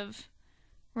positive of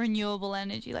renewable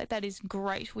energy, like that is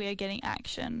great. We are getting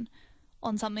action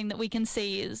on something that we can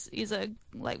see is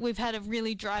we've had a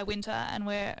really dry winter and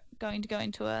we're going to go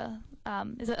into a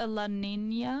is it a La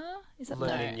Nina? Is it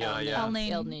La Nina? Yeah.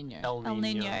 El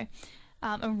Nino.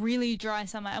 A really dry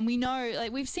summer, and we know,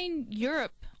 like, we've seen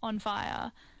Europe on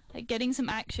fire. Like, getting some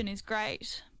action is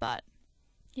great, but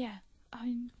yeah, I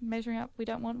mean, measuring up, we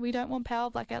don't want power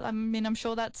blackout. I mean, I'm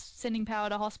sure that's sending power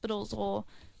to hospitals or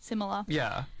similar.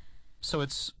 Yeah. So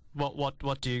it's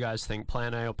what do you guys think?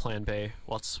 Plan A or Plan B?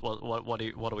 What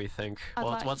do we think?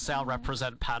 What's our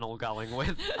represent panel going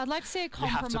with? I'd like to see a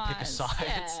compromise. You have to pick a side.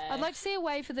 Yeah. I'd like to see a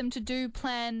way for them to do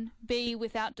Plan B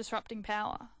without disrupting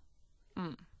power.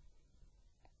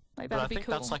 Like, but I think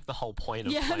that's like the whole point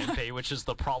of Plan B, which is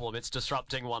the problem. It's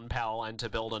disrupting one power line to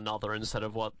build another instead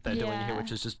of what they're doing here,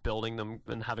 which is just building them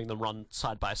and having them run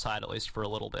side by side, at least for a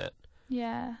little bit.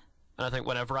 Yeah. And I think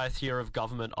whenever I hear of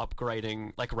government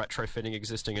upgrading, like retrofitting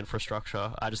existing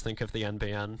infrastructure, I just think of the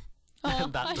NBN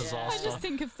and that disaster. I just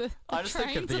think of the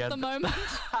trains at the moment.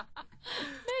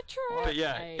 Metro. But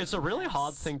yeah, it's a really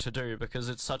hard thing to do because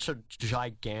it's such a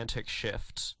gigantic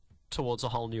shift towards a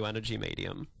whole new energy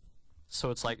medium.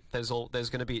 So it's like there's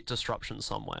going to be disruption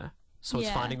somewhere. So it's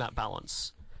finding that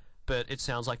balance. But it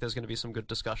sounds like there's going to be some good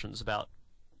discussions about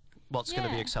what's going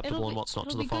to be acceptable and what's not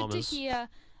to the farmers. It'll be good to hear.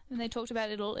 And they talked about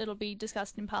it'll be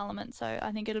discussed in Parliament, so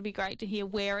I think it'll be great to hear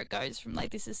where it goes from. Like,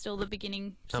 this is still the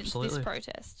beginning since this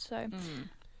protest. So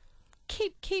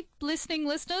keep listening,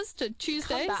 listeners, to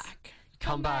Tuesdays.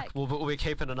 Come back. We'll be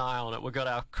keeping an eye on it. We've got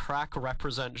our crack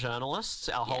represent journalists,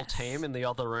 our whole team in the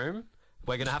other room.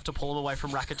 We're going to have to pull them away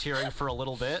from racketeering for a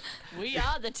little bit. We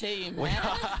are the team, man.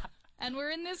 And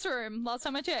we're in this room, last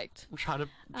time I checked. I'm trying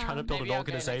to build an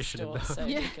organisation.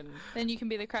 Then you can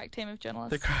be the crack team of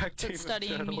journalists. The crack team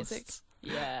studying music.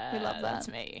 Yeah, we love that. That's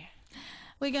me.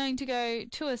 We're going to go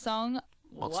to a song.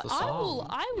 What's the song?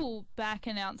 I will back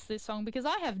announce this song because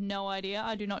I have no idea.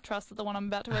 I do not trust that the one I'm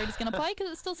about to read is going to play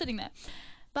because it's still sitting there.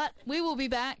 But we will be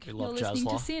back. We love You're listening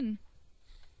Jasla. to Sin.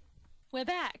 We're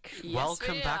back. Yes,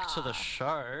 Welcome back to the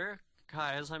show,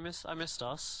 guys. I missed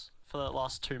us for the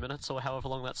last 2 minutes or however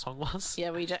long that song was.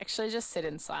 Yeah, we actually just sit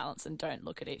in silence and don't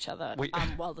look at each other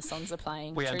while the songs are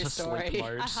playing. We True enter story. sleep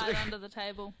mode. I hide under the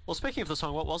table. Well, speaking of the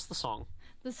song, what was the song?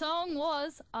 The song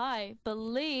was, I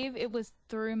believe it was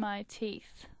Through My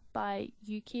Teeth by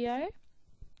Yukio.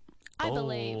 I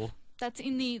believe. That's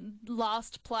in the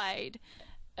last played.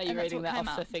 Are you reading that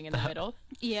off the thing in the middle?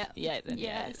 Yeah.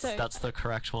 Yeah. So that's the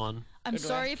correct one. I'm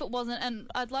sorry if it wasn't, and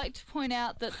I'd like to point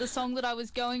out that the song that I was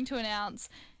going to announce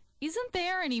isn't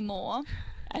there anymore.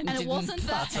 And it wasn't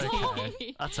that song.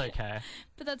 Okay. That's okay.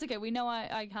 But that's okay. We know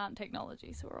I can't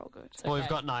technology, so we're all good. Well, we've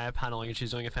got Naya paneling, and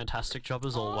she's doing a fantastic job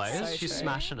as always. So she's true.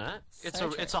 smashing it.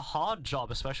 It's a hard job,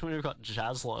 especially when you've got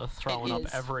Jasla throwing up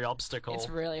every obstacle. It's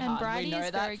really And hard. Bridie We know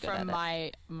is that very good from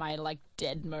at my like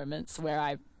dead moments where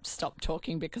I stop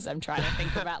talking because I'm trying to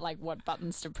think about like what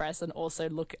buttons to press and also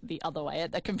look the other way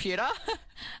at the computer.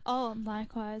 Oh,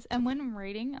 likewise. And when I'm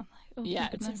reading, I'm like, oh my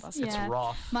goodness. It's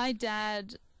rough. My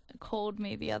dad called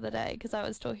me the other day because I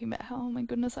was talking about how, oh my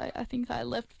goodness, I think I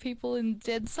left people in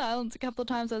dead silence a couple of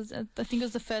times. I think it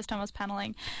was the first time I was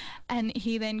paneling, and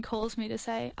he then calls me to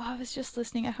say, oh, I was just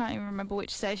listening. I can't even remember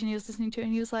which station he was listening to,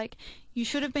 and he was like, you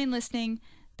should have been listening.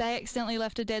 They accidentally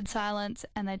left a dead silence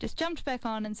and they just jumped back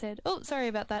on and said, oh, sorry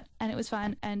about that, and it was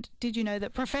fine. And did you know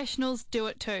that professionals do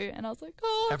it too? And I was like,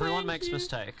 oh, everyone makes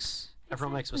mistakes.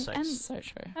 Everyone makes mistakes. And, so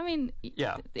true. I mean,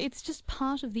 it's just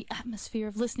part of the atmosphere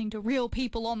of listening to real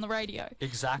people on the radio.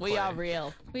 Exactly. We are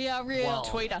real. We are real. Well,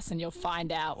 tweet us and you'll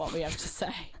find out what we have to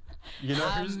say. You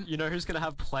know who's going to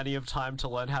have plenty of time to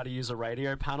learn how to use a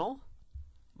radio panel?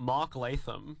 Mark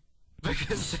Latham.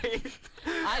 because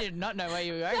I did not know where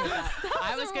you were going with that.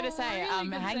 I was going to say,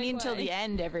 hang in till the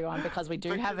end, everyone, because we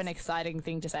do have an exciting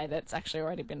thing to say that's actually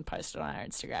already been posted on our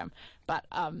Instagram. But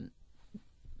I'm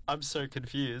so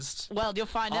confused. Well, you'll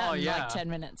find out in like 10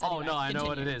 minutes. Anyway, no, I know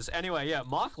what it is. Anyway, yeah,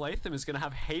 Mark Latham is going to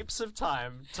have heaps of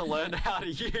time to learn how to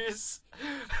use...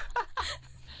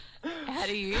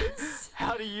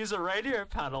 How to use a radio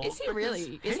panel. Is he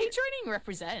really? Is he joining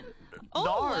Represent? Oh,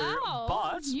 no, wow.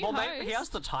 but New maybe he has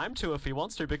the time to if he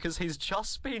wants to, because he's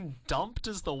just been dumped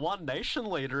as the One Nation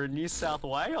leader in New South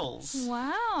Wales.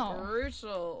 Wow.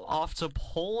 Brutal. After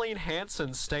Pauline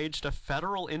Hanson staged a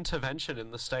federal intervention in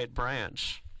the state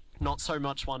branch. Not so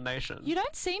much One Nation. You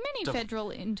don't see many federal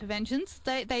interventions.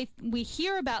 We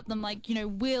hear about them, like, you know,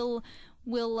 will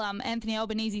Anthony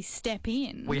Albanese step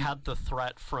in? We had the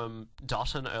threat from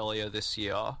Dutton earlier this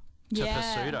year to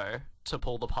Pisuto to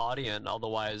pull the party in,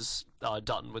 otherwise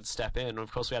Dutton would step in.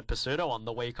 Of course, we had Pisuto on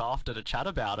the week after to chat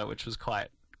about it, which was quite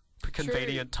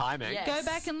convenient timing. Yes. Go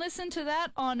back and listen to that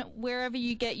on wherever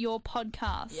you get your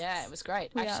podcasts. Yeah, it was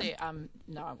great. Actually,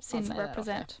 no, Sin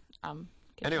Represent.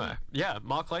 Anyway, yeah,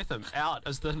 Mark Latham out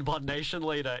as the One Nation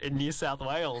leader in New South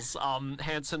Wales.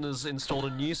 Hanson has installed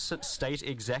a new state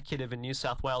executive in New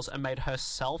South Wales and made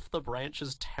herself the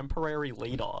branch's temporary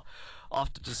leader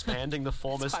after disbanding the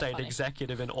former state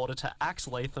executive in order to axe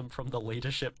Latham from the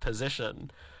leadership position.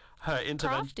 Her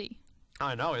Crafty.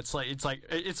 I know,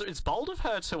 it's bold of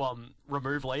her to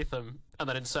remove Latham and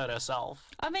then insert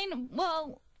herself. I mean,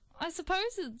 well, I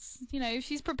suppose it's, you know, if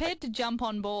she's prepared to jump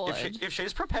on board. If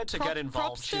she's prepared to get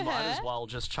involved, she might as well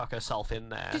just chuck herself in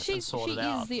there and sort it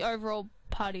out. She is the overall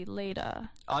party leader.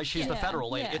 Oh, she's the federal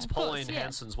leader. Yeah, it's Pauline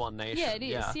Hanson's One Nation. Yeah, it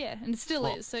is, yeah. And it still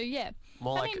is, so yeah.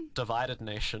 More like Divided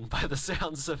Nation by the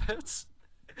sounds of it.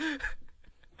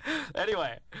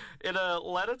 Anyway, in a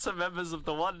letter to members of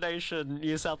the One Nation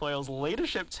New South Wales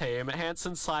leadership team,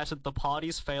 Hanson cited the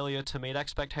party's failure to meet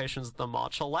expectations at the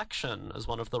March election as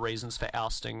one of the reasons for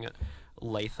ousting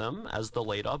Latham as the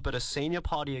leader, but a senior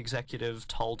party executive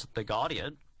told The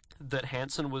Guardian that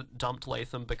Hanson dumped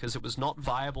Latham because it was not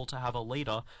viable to have a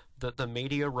leader that the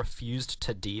media refused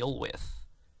to deal with.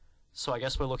 So I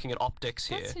guess we're looking at optics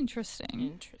here. That's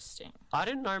interesting. I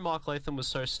didn't know Mark Latham was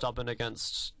so stubborn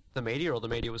against the media, or the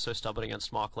media was so stubborn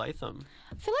against Mark Latham.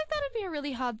 I feel like that would be a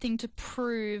really hard thing to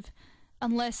prove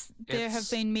unless there have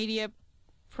been media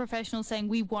professionals saying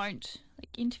we won't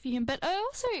interview him. But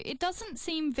also, it doesn't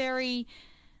seem very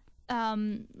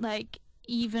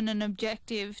even and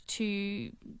objective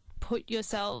to put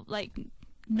yourself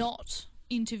not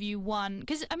interview one,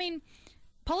 because I mean,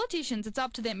 politicians, it's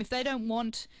up to them if they don't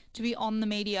want to be on the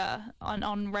media,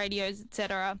 on radios,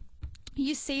 etc.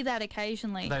 You see that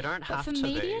occasionally. They don't have to be. But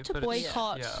for media to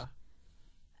boycott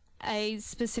a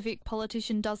specific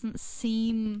politician doesn't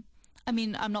seem... I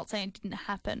mean, I'm not saying it didn't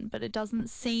happen, but it doesn't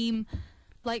seem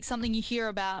like something you hear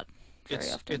about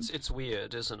very often. It's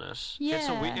weird, isn't it?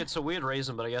 Yeah. It's a weird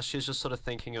reason, but I guess she's just sort of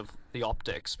thinking of the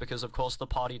optics, because of course the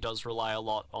party does rely a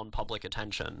lot on public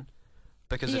attention.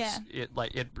 Because it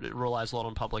relies a lot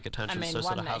on public attention. I mean, so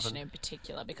One Nation in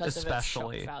particular, because of its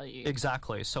shock value.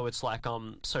 Exactly. So it's like,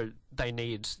 so they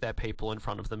need their people in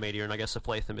front of the media, and I guess if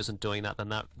Latham isn't doing that, then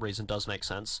that reason does make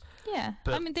sense. Yeah.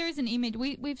 But I mean, there is an image.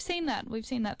 We've seen that. We've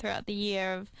seen that throughout the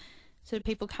year of sort of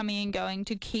people coming and going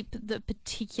to keep the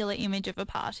particular image of a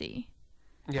party.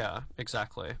 Yeah,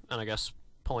 exactly. And I guess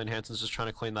Pauline Hanson's just trying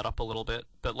to clean that up a little bit.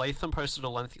 But Latham posted a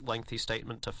lengthy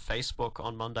statement to Facebook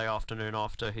on Monday afternoon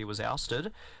after he was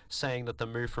ousted, saying that the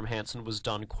move from Hanson was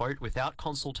done, quote, without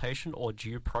consultation or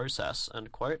due process,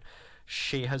 end quote.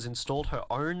 She has installed her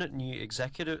own new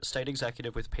state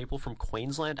executive with people from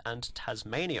Queensland and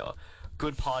Tasmania.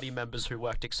 Good party members who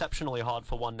worked exceptionally hard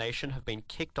for One Nation have been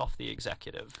kicked off the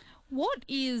executive. What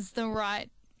is the right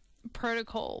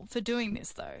protocol for doing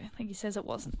this, though? I think he says it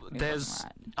wasn't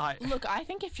right. Look, I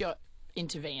think if you're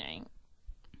intervene.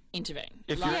 She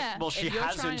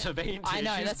has intervened. I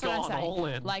know, she's that's what I'm saying. All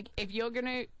in. Like, if you're going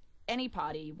to, any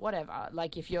party, whatever,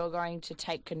 like, if you're going to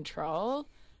take control,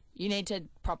 you need to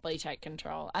properly take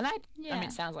control. And I mean,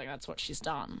 it sounds like that's what she's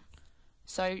done.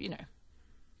 So, you know.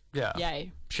 Yeah.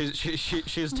 Yay.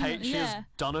 She's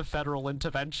done a federal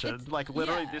intervention.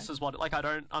 Literally, this is what, I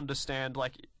don't understand,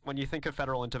 when you think of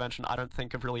federal intervention, I don't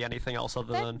think of really anything else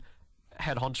other than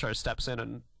head honcho steps in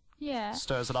and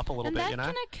stirs it up a little bit, you know?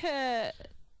 And that can occur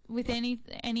with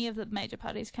any of the major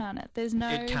parties, can't it? There's no...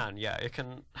 It can, yeah. It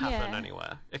can happen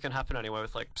anywhere. It can happen anywhere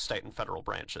with, state and federal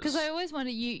branches. Because I always wonder,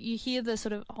 you hear the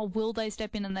sort of, will they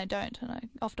step in, and they don't. And I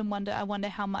often wonder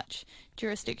how much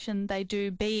jurisdiction they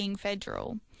do being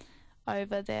federal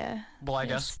over their,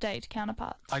 state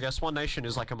counterparts. I guess One Nation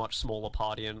is like a much smaller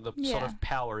party, and the sort of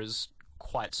power is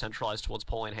quite centralised towards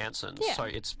Pauline Hanson, so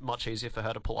it's much easier for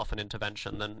her to pull off an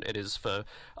intervention than it is for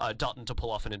Dutton to pull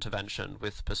off an intervention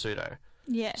with Pseudo.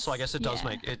 Yes. So I guess it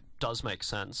does make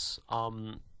sense.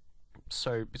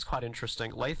 So it's quite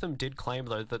interesting. Latham did claim,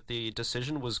 though, that the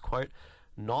decision was, quote,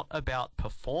 not about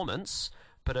performance,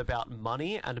 but about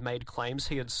money, and made claims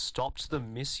he had stopped the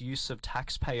misuse of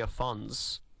taxpayer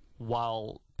funds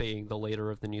while being the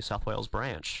leader of the New South Wales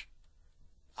branch.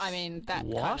 I mean, that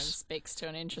kind of speaks to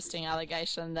an interesting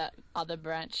allegation that other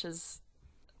branches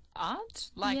aren't.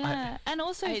 Like, and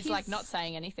also he's like not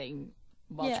saying anything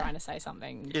while trying to say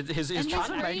something. He's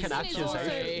trying to make an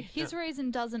accusation. His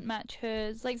reason doesn't match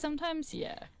hers. Like sometimes,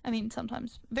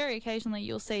 sometimes, very occasionally,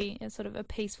 you'll see a sort of a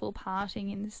peaceful parting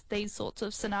in these sorts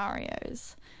of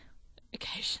scenarios.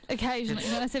 Occasionally.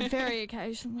 When I said very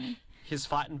occasionally. He's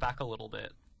fighting back a little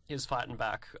bit. A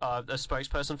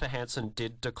spokesperson for Hanson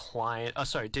did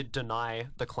deny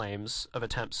the claims of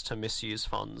attempts to misuse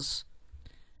funds.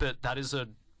 But that is a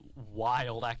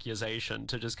wild accusation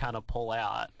to just kind of pull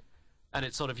out. And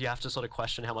it's sort of, you have to sort of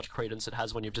question how much credence it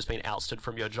has when you've just been ousted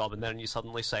from your job and then you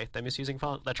suddenly say they're misusing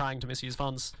funds, they're trying to misuse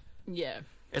funds. Yeah.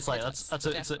 It's like,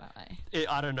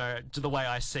 I don't know, the way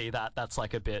I see that, that's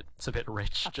like it's a bit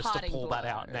rich just to pull that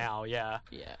out now, Yeah.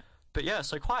 But yeah,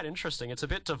 so quite interesting. It's a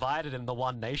bit divided in the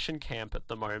One Nation camp at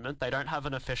the moment. They don't have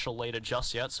an official leader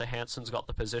just yet, so Hanson's got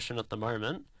the position at the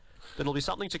moment. It'll be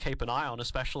something to keep an eye on,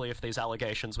 especially if these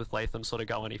allegations with Latham sort of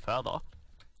go any further.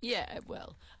 Yeah, it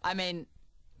will. I mean,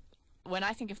 when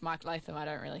I think of Mike Latham, I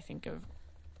don't really think of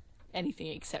anything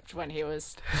except when he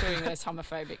was doing those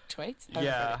homophobic tweets.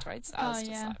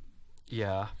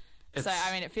 So,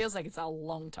 I mean, it feels like it's a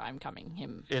long time coming,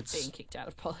 being kicked out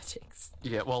of politics.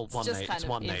 Yeah, well, it's just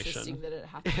One Nation. Interesting that it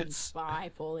happens by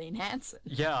Pauline Hanson.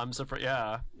 Yeah, I'm surprised.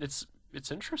 Yeah, it's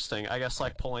interesting. I guess,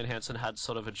 like, Pauline Hanson had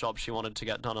sort of a job she wanted to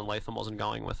get done and Latham wasn't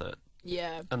going with it.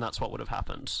 Yeah. And that's what would have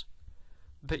happened.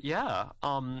 But yeah,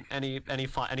 any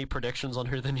predictions on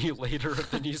who the new leader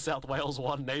of the New South Wales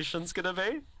One Nation's gonna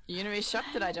be? You're gonna be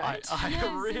shocked that I don't. I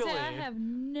have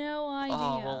no idea.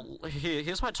 Oh well,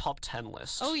 here's my top 10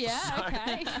 list. Oh yeah,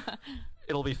 okay.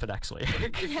 It'll be for next week.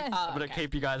 I'm gonna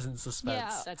keep you guys in suspense.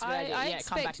 Yeah, that's a good idea. I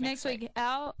expect next week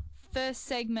our first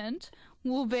segment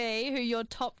will be who your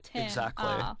top 10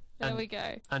 are. There we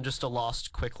go. And just a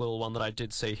last quick little one that I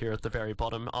did see here at the very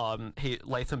bottom.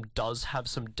 Latham does have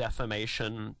some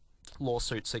defamation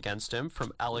lawsuits against him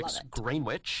from Alex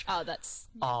Greenwich. Oh, that's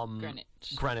Greenwich.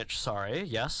 Greenwich, sorry,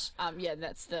 yes. Yeah,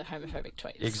 that's the homophobic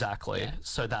tweets. Exactly. Yeah.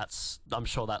 So I'm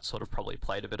sure that sort of probably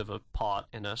played a bit of a part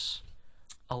in it,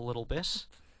 a little bit.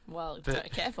 Well,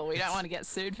 careful. We don't want to get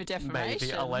sued for defamation.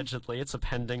 Maybe, allegedly. It's a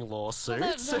pending lawsuit.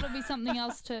 Well, that'll be something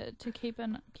else to keep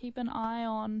an eye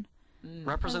on.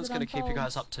 Represent's going to keep you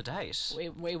guys up to date.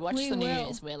 We watch the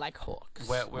news. We're like hawks.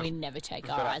 We never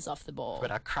take our eyes off the ball. We've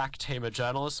got a crack team of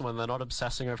journalists. When they're not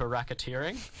obsessing over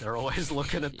racketeering, they're always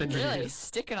looking at the news. Really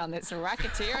sticking on this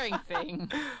racketeering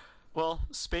thing. Well,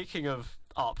 speaking of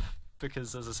up,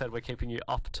 because as I said, we're keeping you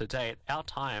up to date. Our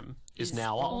time is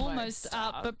now up. Almost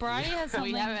up, but Bridie has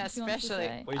something. We have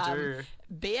especially. We do.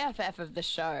 BFF of the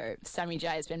show, Sammy J,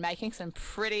 has been making some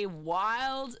pretty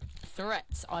wild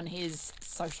threats on his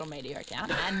social media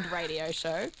account and radio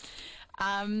show.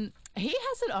 He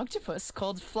has an octopus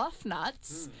called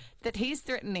Fluffnuts that he's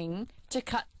threatening to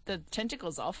cut the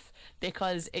tentacles off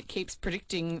because it keeps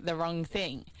predicting the wrong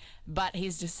thing. But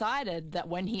he's decided that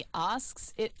when he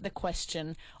asks it the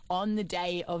question on the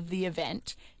day of the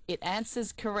event, it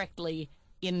answers correctly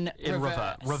in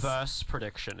reverse. Reverse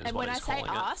prediction is what he's calling it. And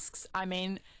when I say asks, I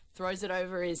mean throws it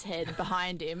over his head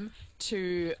behind him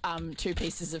to two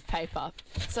pieces of paper.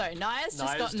 So Naya's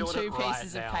just gotten two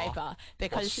pieces of paper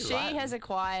because she has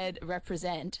acquired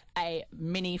Represent a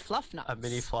mini Fluffnuts.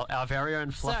 Our very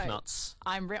own Fluffnuts. So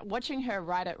I'm watching her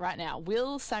write it right now.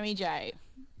 Will Sammy J,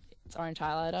 it's orange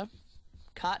highlighter,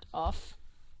 cut off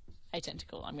a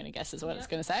tentacle? I'm going to guess is what it's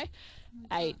going to say.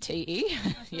 A-T-E.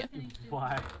 Yep.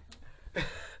 Why?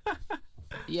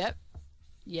 Yep.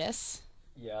 Yes.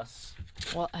 Yes.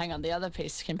 Well, hang on. The other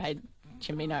piece can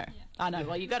be no. I know.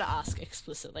 Well, you got to ask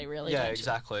explicitly, really. Yeah,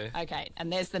 exactly. Okay,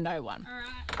 and there's the no one.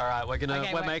 All right.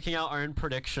 We're making our own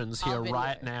predictions here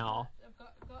right now. I've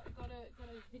got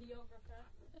a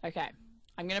videographer. Okay,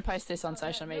 I'm gonna post this on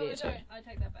social media too. I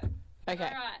take that back.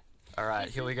 Okay. All right.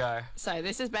 Here we go. So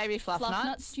this is baby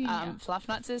Fluffnuts.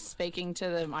 Fluffnuts is speaking to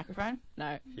the microphone.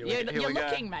 No, you're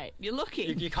looking, mate. You're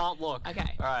looking. You can't look.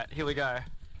 Okay. All right. Here we go.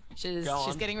 She's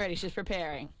getting ready. She's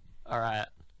preparing. All right.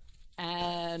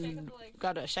 And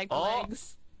got to shake the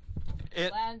legs.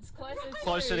 It lands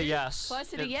closer to yes.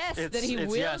 Closer to yes. That It's he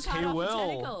will yes, cut he off the will.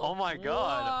 tentacle. Oh my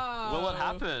god. Will it Whoa.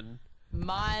 happen?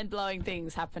 Mind-blowing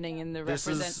things happening in the This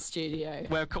Represent is- studio.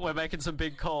 We're making some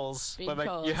big calls. Big You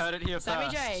calls. heard it here Sammy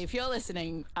first. J, if you're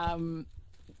listening,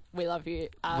 we love you.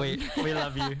 We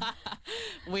love you.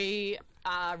 We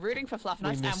are rooting for Fluff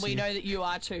Nuts, miss and we you. know that you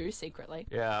are too, secretly.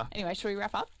 Yeah. Anyway, should we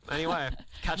wrap up? Anyway,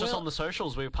 catch us We'll- on the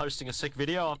socials. We're posting a sick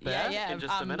video up there Yeah. in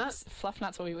just a minute. Fluff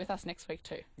Nuts will be with us next week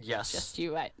too. Yes. Just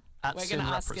you wait. At We're Sin going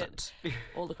to ask Represent. it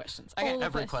all the questions. Okay, All the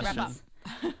Every questions. wrap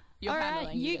question. up. You're All right,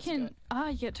 handling, you get to do can. it.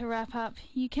 I get to wrap up.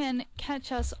 You can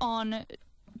catch us on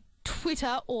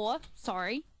Twitter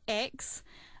X,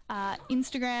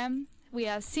 Instagram. We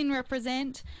are Sin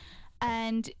Represent,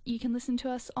 and you can listen to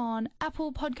us on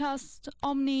Apple Podcasts,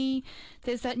 Omni.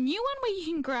 There's that new one where you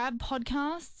can grab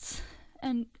podcasts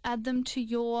and add them to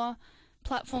your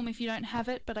platform if you don't have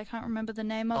it, but I can't remember the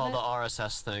name of Oh, it. the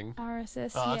RSS thing.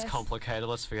 RSS. Oh, yes. that's complicated.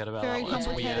 Let's forget about Very that one. That's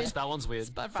complicated. weird. That one's weird.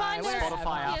 Find us. Spotify,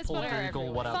 Yes, Apple, whatever.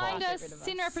 Google, whatever. Find us, Get rid of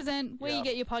Sin us. Represent, where you Yep.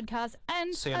 get your podcasts.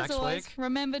 And See you as next always, week.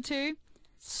 remember to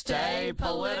Stay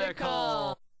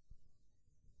political.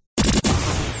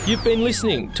 You've been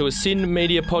listening to a Sin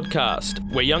Media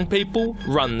podcast where young people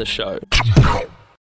run the show.